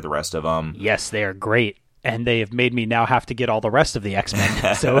got rid of the rest of them. Yes, they are great, and they have made me now have to get all the rest of the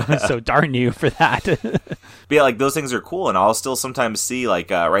X-Men. so darn you for that. But yeah, like those things are cool, and I'll still sometimes see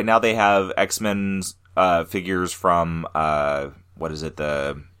like right now they have X-Men's figures from what is it,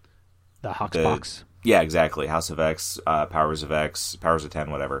 the Hox box. Yeah, exactly. House of X, Powers of X, Powers of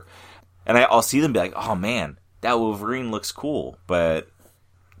 10, whatever. And I'll see them be like, oh man, that Wolverine looks cool. But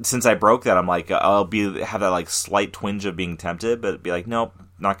since I broke that, I'm like, have that like slight twinge of being tempted, but be like, nope,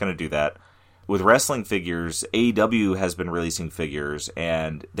 not going to do that. With wrestling figures, AEW has been releasing figures,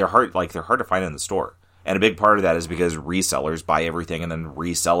 and they're hard to find in the store. And a big part of that is because resellers buy everything and then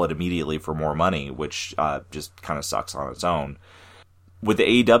resell it immediately for more money, which just kind of sucks on its own. With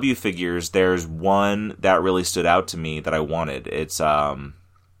the AEW figures, there's one that really stood out to me that I wanted. It's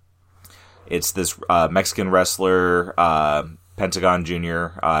this Mexican wrestler, Pentagon Jr.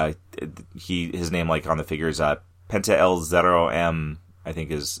 His name, like on the figure, is Penta El Zero M, I think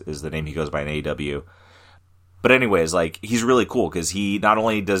is the name he goes by in AEW. But anyways, like he's really cool because he not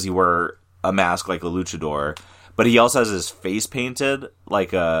only does he wear a mask like a luchador, but he also has his face painted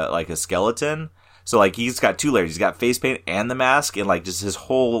like a skeleton. So like he's got two layers. He's got face paint and the mask, and like just his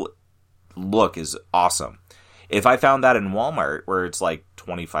whole look is awesome. If I found that in Walmart where it's like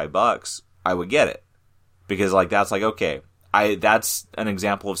 $25, I would get it, because like that's like, okay, that's an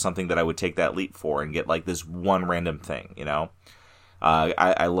example of something that I would take that leap for and get like this one random thing, you know.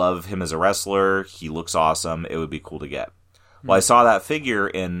 I love him as a wrestler. He looks awesome. It would be cool to get. Well, I saw that figure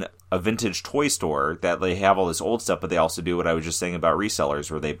in a vintage toy store that they have all this old stuff, but they also do what I was just saying about resellers,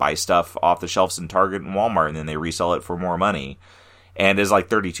 where they buy stuff off the shelves in Target and Walmart and then they resell it for more money, and it's like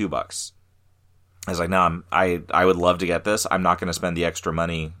 $32. I was like, no, I would love to get this. I'm not going to spend the extra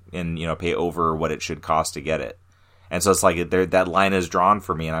money and pay over what it should cost to get it. And so it's like that line is drawn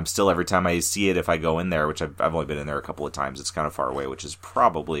for me, and I'm still, every time I see it, if I go in there, which I've only been in there a couple of times, it's kind of far away, which is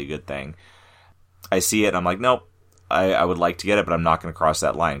probably a good thing. I see it and I'm like, nope. I would like to get it, but I'm not going to cross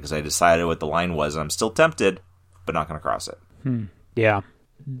that line because I decided what the line was. And I'm still tempted, but not going to cross it. Yeah.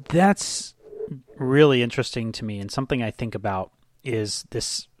 That's really interesting to me. And something I think about is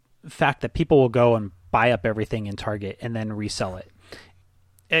this fact that people will go and buy up everything in Target and then resell it.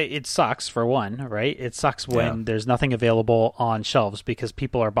 It sucks, for one, right? It sucks when there's nothing available on shelves because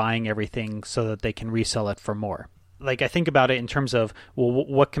people are buying everything so that they can resell it for more. Like, I think about it in terms of, well,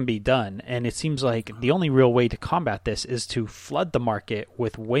 what can be done? And it seems like the only real way to combat this is to flood the market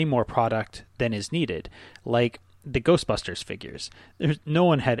with way more product than is needed. Like the Ghostbusters figures. No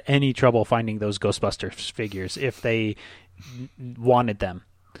one had any trouble finding those Ghostbusters figures if they wanted them.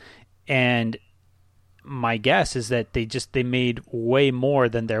 And my guess is that they made way more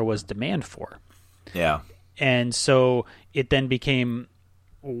than there was demand for. Yeah. And so it then became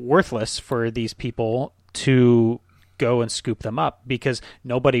worthless for these people to go and scoop them up because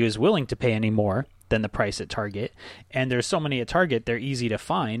nobody was willing to pay any more than the price at Target. And there's so many at Target, they're easy to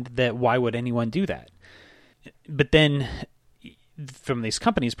find, that why would anyone do that? But then from these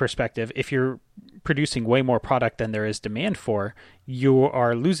companies' perspective, if you're producing way more product than there is demand for, you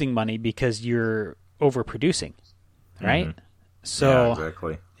are losing money because you're overproducing, right? Mm-hmm. So, yeah,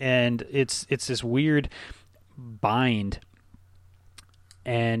 exactly. And it's this weird bind.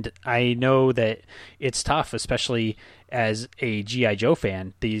 And I know that it's tough, especially as a G.I. Joe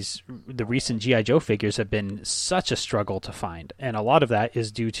fan. The recent G.I. Joe figures have been such a struggle to find. And a lot of that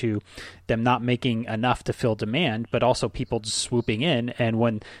is due to them not making enough to fill demand, but also people just swooping in. And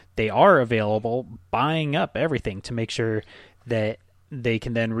when they are available, buying up everything to make sure that they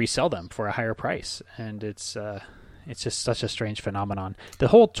can then resell them for a higher price. And it's just such a strange phenomenon. The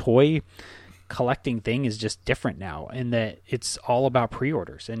whole toy collecting thing is just different now in that it's all about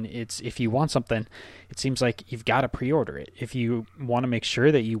pre-orders, and it's, if you want something, it seems like you've got to pre-order it. If you want to make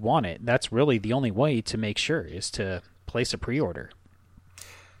sure that you want it, that's really the only way to make sure, is to place a pre-order.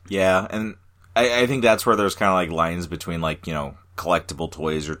 Yeah, and I think that's where there's kind of like lines between, like, you know, collectible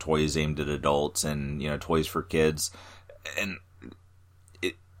toys or toys aimed at adults and, you know, toys for kids. And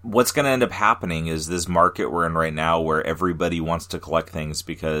what's going to end up happening is this market we're in right now where everybody wants to collect things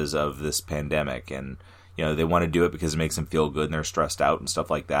because of this pandemic, and, you know, they want to do it because it makes them feel good and they're stressed out and stuff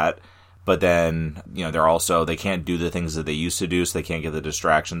like that. But then, you know, they can't do the things that they used to do, so they can't get the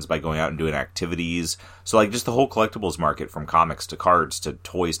distractions by going out and doing activities. So, like, just the whole collectibles market, from comics to cards to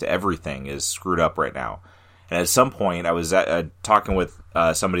toys to everything, is screwed up right now. And at some point, I was talking with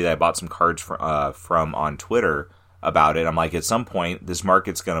somebody that I bought some cards from on Twitter about it. I'm like, at some point, this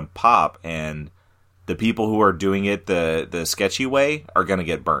market's going to pop, and the people who are doing it the sketchy way are going to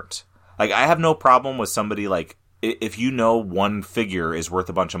get burnt. Like, I have no problem with somebody, like, if you know one figure is worth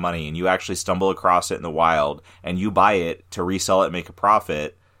a bunch of money and you actually stumble across it in the wild and you buy it to resell it and make a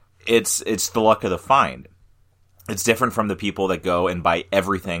profit, it's the luck of the find. It's different from the people that go and buy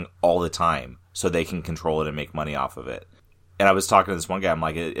everything all the time so they can control it and make money off of it. And I was talking to this one guy, I'm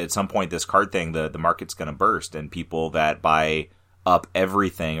like, at some point, this card thing, the market's going to burst, and people that buy up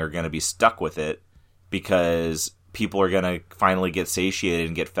everything are going to be stuck with it because people are going to finally get satiated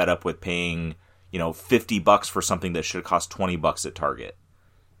and get fed up with paying, you know, $50 for something that should cost $20 at Target.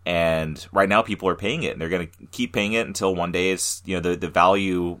 And right now people are paying it, and they're going to keep paying it until one day it's, you know, the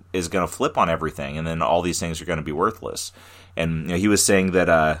value is going to flip on everything, and then all these things are going to be worthless. And, you know, he was saying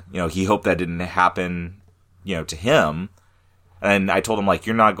that, you know, he hoped that didn't happen, you know, to him. And I told him, like,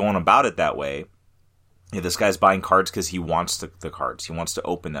 you're not going about it that way. You know, this guy's buying cards because he wants the cards. He wants to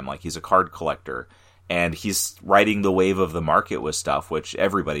open them. Like, he's a card collector. And he's riding the wave of the market with stuff, which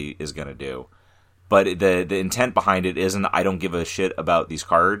everybody is going to do. But the intent behind it isn't, I don't give a shit about these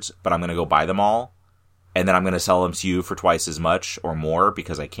cards, but I'm going to go buy them all. And then I'm going to sell them to you for twice as much or more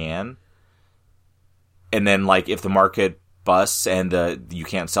because I can. And then, like, if the market busts and you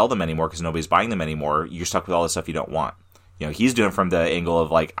can't sell them anymore because nobody's buying them anymore, you're stuck with all the stuff you don't want. You know, he's doing it from the angle of,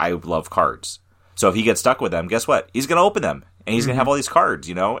 like, I love cards. So if he gets stuck with them, guess what? He's going to open them, and he's going to have all these cards,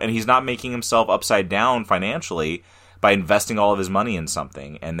 you know? And he's not making himself upside down financially by investing all of his money in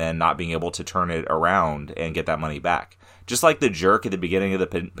something and then not being able to turn it around and get that money back. Just like the jerk at the beginning of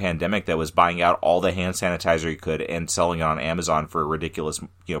the pandemic that was buying out all the hand sanitizer he could and selling it on Amazon for ridiculous,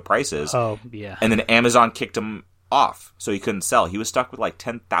 you know, prices. Oh, yeah. And then Amazon kicked him off, so he couldn't sell. He was stuck with like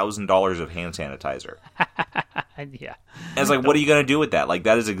 $10,000 of hand sanitizer. Yeah. And it's like, what are you going to do with that? Like,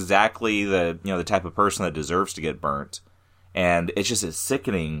 that is exactly the type of person that deserves to get burnt. And it's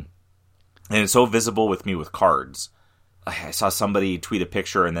sickening. And it's so visible with me with cards. I saw somebody tweet a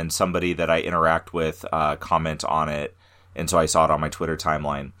picture, and then somebody that I interact with comment on it. And so I saw it on my Twitter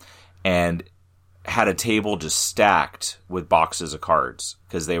timeline. And had a table just stacked with boxes of cards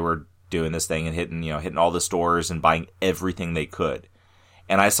because they were doing this thing and hitting all the stores and buying everything they could.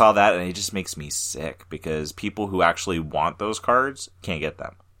 And I saw that, and it just makes me sick because people who actually want those cards can't get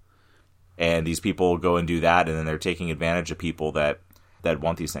them. And these people go and do that, and then they're taking advantage of people that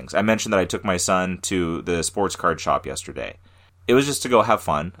want these things. I mentioned that I took my son to the sports card shop yesterday. It was just to go have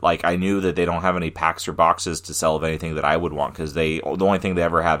fun. Like, I knew that they don't have any packs or boxes to sell of anything that I would want, because the only thing they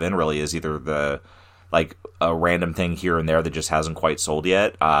ever have in really is either a random thing here and there that just hasn't quite sold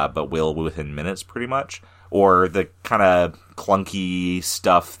yet, but will within minutes pretty much, or the kind of clunky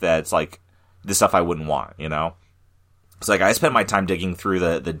stuff that's like the stuff I wouldn't want, It's like I spent my time digging through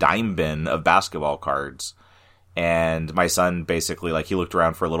the dime bin of basketball cards, and my son basically, like, he looked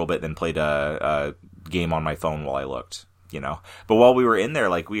around for a little bit and then played a game on my phone while I looked. But while we were in there,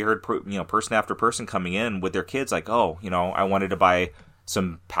 like, we heard, person after person coming in with their kids, like, oh, I wanted to buy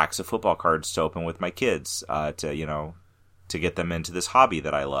some packs of football cards to open with my kids, to get them into this hobby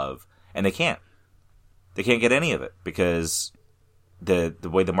that I love. And they can't get any of it because the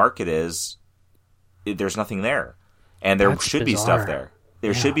way the market is, there's nothing there. And there should be stuff there.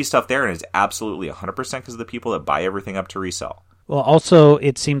 There should be stuff there, and it's absolutely 100% because of the people that buy everything up to resell. Well, also,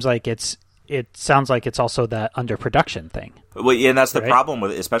 it sounds like it's also that underproduction thing. Well, yeah, and that's the problem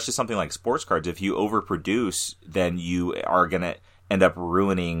with it, especially something like sports cards. If you overproduce, then you are going to end up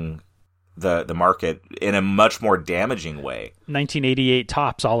ruining the market in a much more damaging way. 1988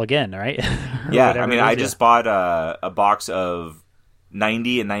 tops all again, right? Yeah, I mean, I just bought a box of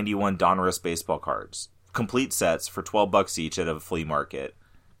 90 and 91 Donruss baseball cards, complete sets for $12 each at a flea market.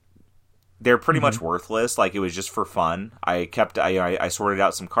 They're pretty much worthless. Like, it was just for fun. I sorted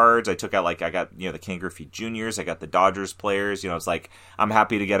out some cards. I got the Ken Griffey Juniors. I got the Dodgers players. It's like, I'm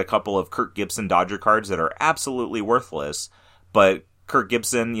happy to get a couple of Kirk Gibson Dodger cards that are absolutely worthless. But Kirk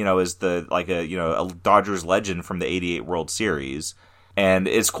Gibson, is a Dodgers legend from the '88 World Series. And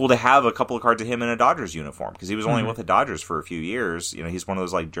it's cool to have a couple of cards of him in a Dodgers uniform because he was only with the Dodgers for a few years. He's one of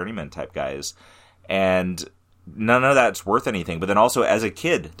those, like, journeyman type guys. And none of that's worth anything. But then also, as a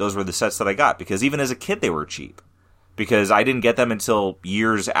kid, those were the sets that I got, because even as a kid they were cheap, because I didn't get them until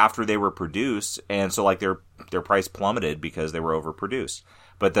years after they were produced, and so, like, their price plummeted because they were overproduced.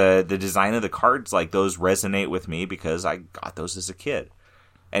 But the design of the cards, like, those resonate with me because I got those as a kid.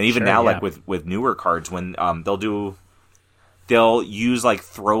 And even now, like, with newer cards, when they'll use, like,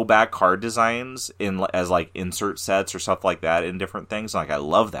 throwback card designs as like insert sets or stuff like that in different things. Like, I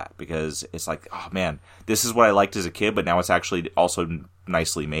love that because it's like, oh man, this is what I liked as a kid, but now it's actually also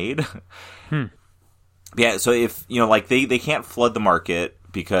nicely made. Yeah. So if, like, they can't flood the market,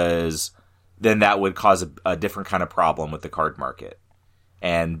 because then that would cause a different kind of problem with the card market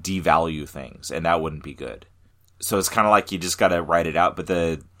and devalue things. And that wouldn't be good. So it's kind of like you just got to write it out. But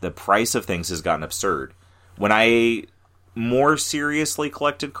the price of things has gotten absurd. When I more seriously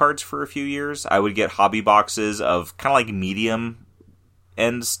collected cards for a few years, I would get hobby boxes of kind of like medium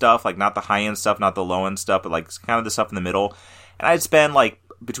end stuff, like not the high end stuff, not the low end stuff, but like kind of the stuff in the middle. And I'd spend like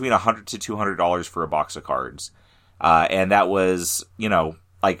between $100 to $200 for a box of cards. And that was,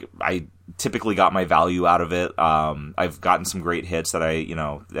 like, I typically got my value out of it. I've gotten some great hits that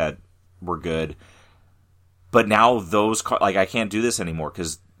that were good. But now those, like, I can't do this anymore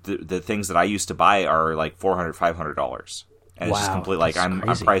because the things that I used to buy are like $400, $500. And it's just completely, like, I'm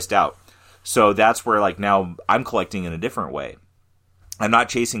priced out. So that's where, like, now I'm collecting in a different way. I'm not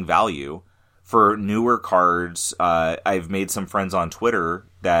chasing value. For newer cards, I've made some friends on Twitter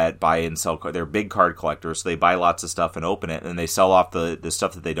that buy and sell. They're big card collectors, so they buy lots of stuff and open it, and they sell off the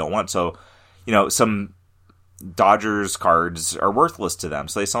stuff that they don't want. So, some Dodgers cards are worthless to them,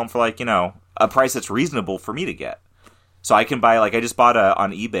 so they sell them for, like, a price that's reasonable for me to get. So I can buy, like, I just bought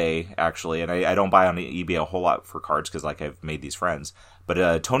on eBay, actually, and I don't buy on eBay a whole lot for cards because, like, I've made these friends.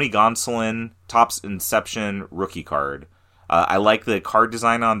 But Tony Gonsolin Topps Inception rookie card. I like the card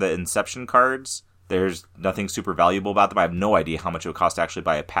design on the Inception cards. There's nothing super valuable about them. I have no idea how much it would cost to actually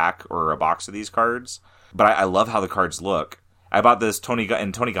buy a pack or a box of these cards. But I love how the cards look. I bought this Tony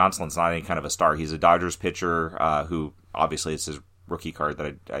Gonsolin's not any kind of a star. He's a Dodgers pitcher who, obviously, it's his rookie card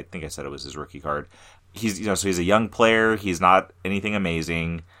that I think I said it was his rookie card. He's, so he's a young player. He's not anything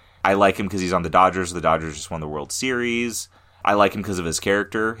amazing. I like him because he's on the Dodgers. The Dodgers just won the World Series. I like him because of his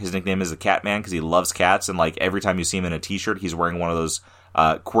character. His nickname is the Catman because he loves cats, and, like, every time you see him in a T-shirt, he's wearing one of those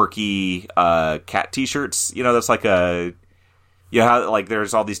quirky cat T-shirts. That's like how, like,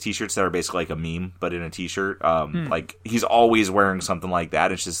 there's all these T-shirts that are basically like a meme, but in a T-shirt. Like, he's always wearing something like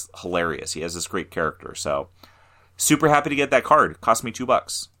that. It's just hilarious. He has this great character. So, super happy to get that card. It cost me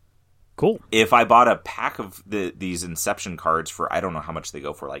 $2. Cool. If I bought a pack of these Inception cards for, I don't know how much they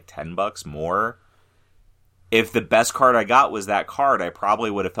go for, like $10 more, if the best card I got was that card, I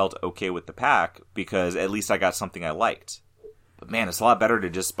probably would have felt okay with the pack because at least I got something I liked. But man, it's a lot better to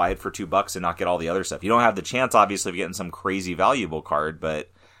just buy it for $2 and not get all the other stuff. You don't have the chance, obviously, of getting some crazy valuable card,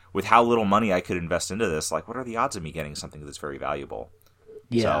 but with how little money I could invest into this, like, what are the odds of me getting something that's very valuable?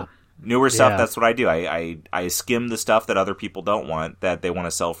 Yeah. So, newer stuff, that's what I do. I skim the stuff that other people don't want that they want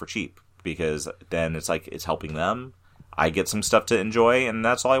to sell for cheap because then it's like it's helping them. I get some stuff to enjoy, and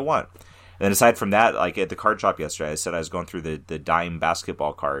that's all I want. And then aside from that, like at the card shop yesterday, I said I was going through the dime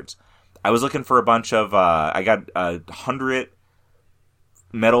basketball cards. I was looking for a bunch of, I got 100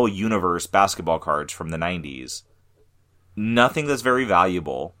 Metal Universe basketball cards from the 90s. Nothing that's very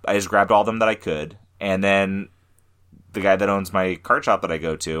valuable. I just grabbed all of them that I could. And then the guy that owns my card shop that I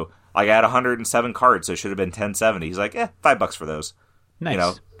go to, like I had 107 cards, so it should have been 1070. He's like, $5 for those. Nice. You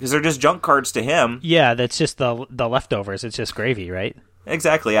know, because they're just junk cards to him. Yeah, that's just the leftovers. It's just gravy, right?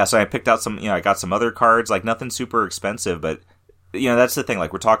 Exactly, yeah. So I picked out some, I got some other cards, like nothing super expensive, but, that's the thing.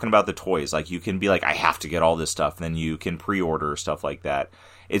 Like, we're talking about the toys. Like, you can be like, I have to get all this stuff, and then you can pre-order stuff like that.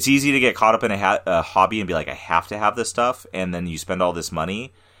 It's easy to get caught up in a hobby and be like, I have to have this stuff, and then you spend all this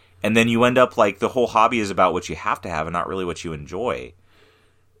money, and then you end up like, the whole hobby is about what you have to have and not really what you enjoy.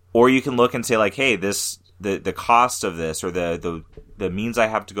 Or you can look and say like, hey, the cost of this, or the means I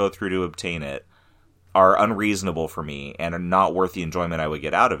have to go through to obtain it, are unreasonable for me and are not worth the enjoyment I would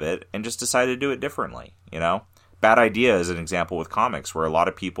get out of it, and just decide to do it differently, Bad Idea is an example with comics where a lot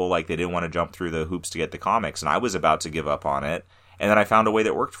of people, like, they didn't want to jump through the hoops to get the comics, and I was about to give up on it, and then I found a way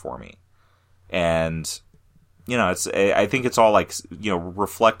that worked for me. And, I think it's all like,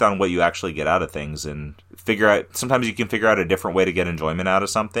 reflect on what you actually get out of things and figure out, sometimes you can figure out a different way to get enjoyment out of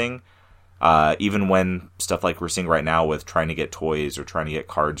something. Even when stuff like we're seeing right now with trying to get toys or trying to get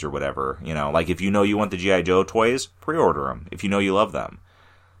cards or whatever, like if you want the G.I. Joe toys, pre-order them if you love them.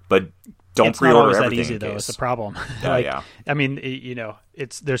 But don't pre-order everything. It's not always that easy, though. It's the problem. Yeah. I mean,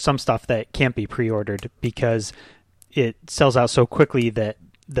 there's some stuff that can't be pre-ordered because it sells out so quickly that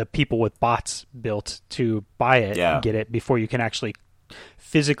the people with bots built to buy it and get it before you can actually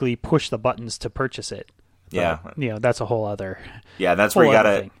physically push the buttons to purchase it. But, that's a whole other. Yeah, that's where you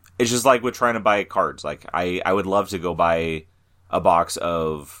gotta. It's just like with trying to buy cards. Like I would love to go buy a box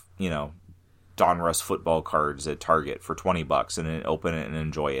of Donruss football cards at Target for $20 and then open it and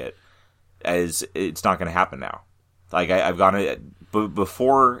enjoy it. As it's not going to happen now. Like I've gone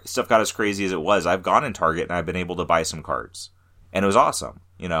before stuff got as crazy as it was. I've gone in Target and I've been able to buy some cards, and it was awesome.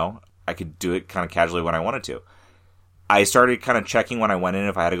 I could do it kind of casually when I wanted to. I started kind of checking when I went in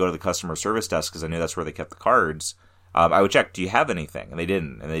if I had to go to the customer service desk because I knew that's where they kept the cards. I would check, do you have anything? And they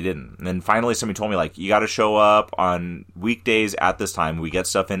didn't. And then finally somebody told me, like, you got to show up on weekdays at this time. We get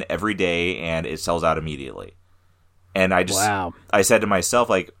stuff in every day and it sells out immediately. And I said to myself,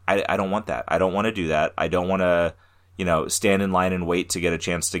 like, I don't want that. I don't want to do that. I don't want to, stand in line and wait to get a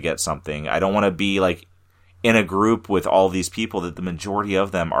chance to get something. I don't want to be like in a group with all these people that the majority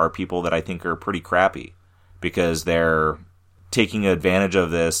of them are people that I think are pretty crappy because they're taking advantage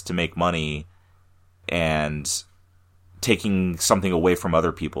of this to make money and taking something away from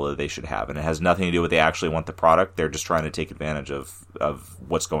other people that they should have. And it has nothing to do with they actually want the product. They're just trying to take advantage of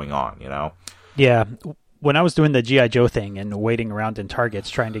what's going on, Yeah. When I was doing the G.I. Joe thing and waiting around in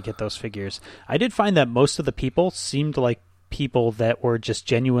Targets trying to get those figures, I did find that most of the people seemed like people that were just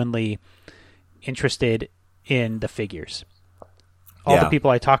genuinely interested in the figures. All the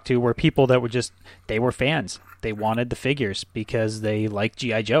people I talked to were people that were they were fans. They wanted the figures because they like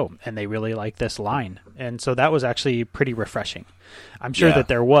G.I. Joe and they really like this line. And so that was actually pretty refreshing. I'm sure that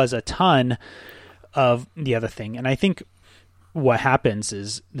there was a ton of the other thing. And I think what happens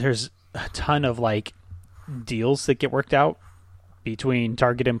is there's a ton of like deals that get worked out between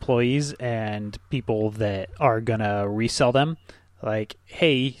Target employees and people that are gonna resell them. Like,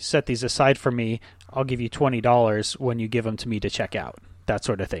 hey, set these aside for me. I'll give you $20 when you give them to me to check out. That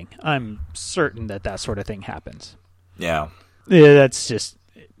sort of thing. I'm certain that sort of thing happens. Yeah. That's just...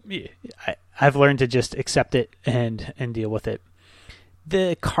 I've learned to just accept it and deal with it.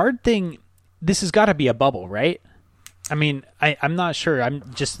 The card thing, this has got to be a bubble, right? I mean, I'm not sure.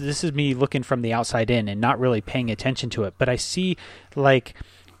 This is me looking from the outside in and not really paying attention to it. But I see, like,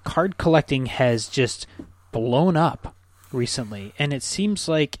 card collecting has just blown up recently. And it seems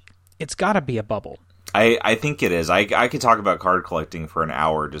like it's got to be a bubble. I think it is. I could talk about card collecting for an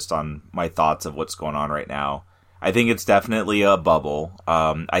hour just on my thoughts of what's going on right now. I think it's definitely a bubble.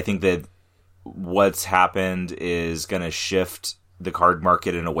 I think that what's happened is going to shift the card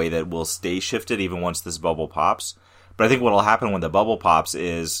market in a way that will stay shifted even once this bubble pops. But I think what will happen when the bubble pops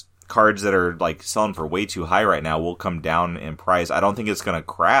is cards that are like selling for way too high right now will come down in price. I don't think it's going to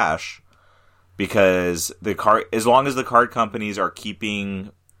crash because as long as the card companies are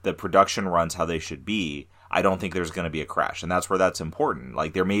keeping the production runs how they should be, I don't think there's going to be a crash. And that's where that's important.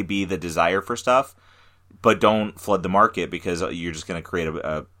 Like, there may be the desire for stuff, but don't flood the market because you're just going to create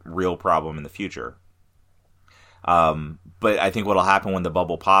a real problem in the future. But I think what'll happen when the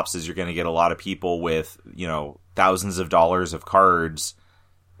bubble pops is you're going to get a lot of people with, thousands of dollars of cards,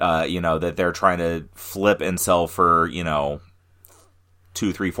 that they're trying to flip and sell for,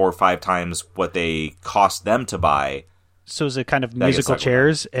 2, 3, 4, 5 times what they cost them to buy. So is it kind of musical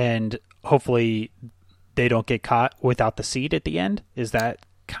chairs, and hopefully they don't get caught without the seed at the end? Is that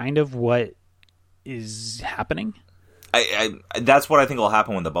kind of what is happening? That's what I think will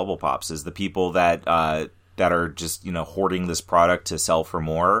happen when the bubble pops, is the people that are just, hoarding this product to sell for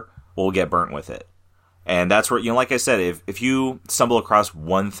more will get burnt with it. And that's where, like I said, if you stumble across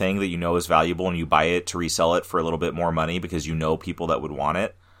one thing that you know is valuable and you buy it to resell it for a little bit more money because you know people that would want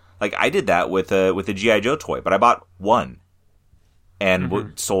it. Like, I did that with a G.I. Joe toy, but I bought one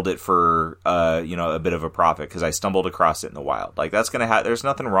and sold it for, a bit of a profit because I stumbled across it in the wild. Like, that's going to there's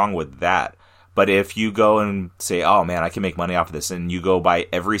nothing wrong with that. But if you go and say, oh man, I can make money off of this, and you go buy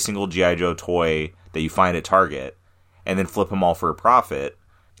every single G.I. Joe toy that you find at Target and then flip them all for a profit,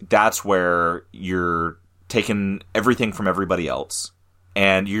 that's where you're taking everything from everybody else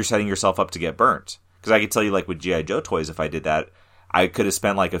and you're setting yourself up to get burnt. Because I could tell you, like with G.I. Joe toys, if I did that, I could have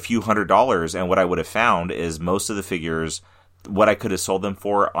spent like a few $100s, and what I would have found is most of the figures, what I could have sold them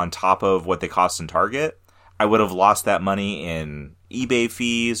for on top of what they cost in Target, I would have lost that money in eBay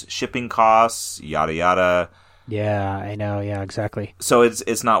fees, shipping costs, yada yada. Yeah, I know. Yeah, exactly. So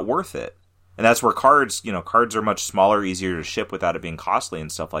it's not worth it. And that's where cards are much smaller, easier to ship without it being costly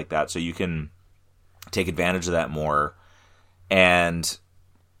and stuff like that. So you can take advantage of that more. And,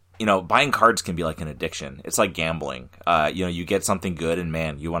 buying cards can be like an addiction. It's like gambling. You get something good and,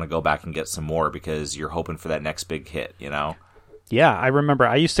 man, you want to go back and get some more because you're hoping for that next big hit, Yeah, I remember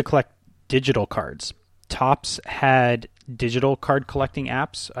I used to collect digital cards. Topps had digital card collecting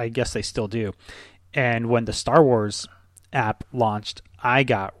apps. I guess they still do. And when the Star Wars app launched, I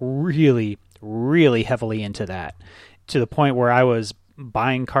got really, really heavily into that, to the point where I was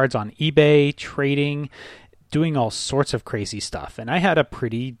buying cards on eBay, trading, doing all sorts of crazy stuff. And I had a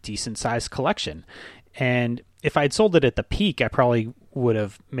pretty decent sized collection. And if I'd sold it at the peak, I probably would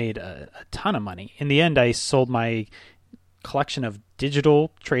have made a ton of money. In the end, I sold my collection of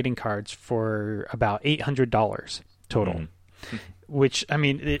digital trading cards for about $800 total. Mm-hmm. Which, I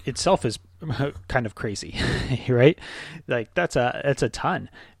mean, it itself is kind of crazy, right? Like, that's a ton.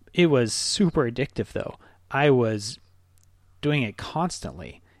 It was super addictive, though. I was doing it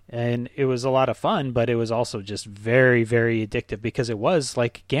constantly, and it was a lot of fun, but it was also just very, very addictive because it was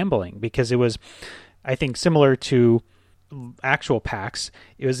like gambling, because it was, I think, similar to actual packs.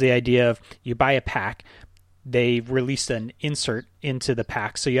 It was the idea of you buy a pack, they released an insert into the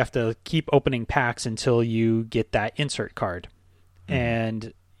pack, so you have to keep opening packs until you get that insert card.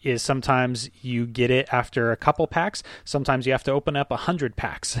 And sometimes you get it after a couple packs. Sometimes you have to open up 100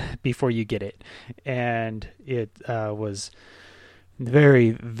 packs before you get it. And it was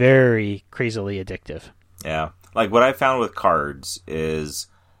very, very crazily addictive. Yeah. Like, what I found with cards is,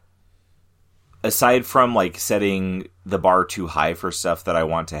 aside from like setting the bar too high for stuff that I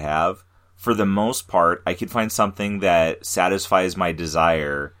want to have, for the most part, I could find something that satisfies my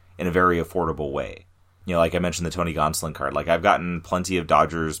desire in a very affordable way. Like I mentioned, the Tony Gonsolin card. Like, I've gotten plenty of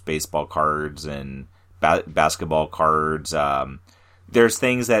Dodgers baseball cards and basketball cards. There's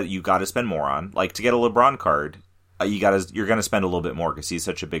things that you got to spend more on. Like, to get a LeBron card, you're gonna spend a little bit more because he's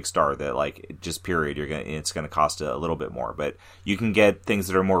such a big star that, like, just period, it's gonna cost a little bit more. But you can get things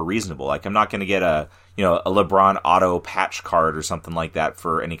that are more reasonable. Like, I'm not gonna get a LeBron auto patch card or something like that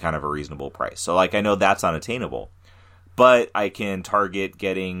for any kind of a reasonable price. So, like, I know that's unattainable. But I can target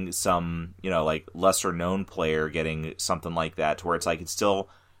getting some, like, lesser-known player getting something like that, to where it's like, it's still,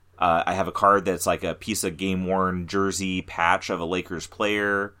 I have a card that's like a piece of game-worn jersey patch of a Lakers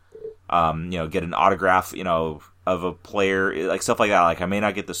player, get an autograph, of a player, like, stuff like that. Like, I may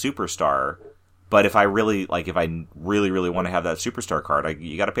not get the superstar, but if I really, really want to have that superstar card,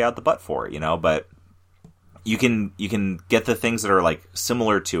 you got to pay out the butt for it, but you can get the things that are like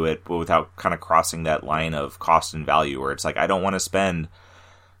similar to it, but without kind of crossing that line of cost and value, where it's like, I don't want to spend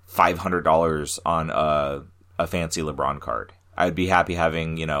 $500 on a fancy LeBron card. I'd be happy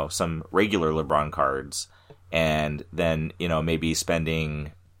having, some regular LeBron cards, and then, maybe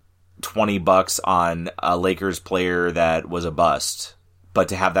spending $20 on a Lakers player that was a bust, but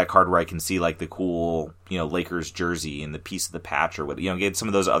to have that card where I can see like the cool, Lakers jersey and the piece of the patch or what, get some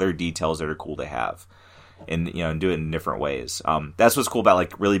of those other details that are cool to have. and and do it in different ways. That's what's cool about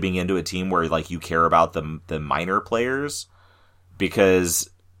like really being into a team where like you care about the minor players, because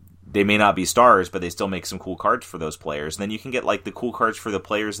they may not be stars, but they still make some cool cards for those players. And then you can get like the cool cards for the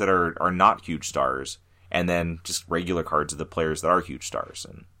players that are not huge stars, and then just regular cards of the players that are huge stars,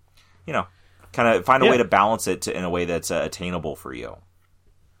 and kind of find a way to balance it in a way that's attainable for you.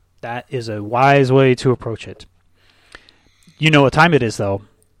 That is a wise way to approach it. You know what time it is, though.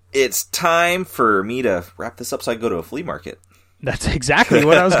 It's time for me to wrap this up so I can go to a flea market. That's exactly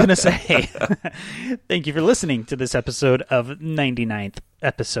what I was going to say. Thank you for listening to this episode of 99th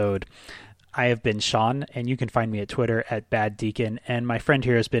episode. I have been Sean, and you can find me at Twitter at Bad Deacon. And my friend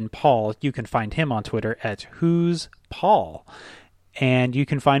here has been Paul. You can find him on Twitter at Who's Paul. And you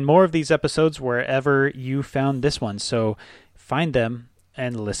can find more of these episodes wherever you found this one. So find them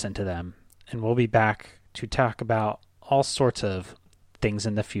and listen to them. And we'll be back to talk about all sorts of things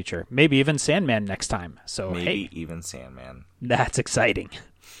in the future. Maybe even Sandman next time. So maybe even Sandman. That's exciting.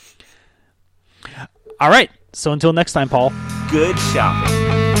 All right. So until next time, Paul. Good shopping.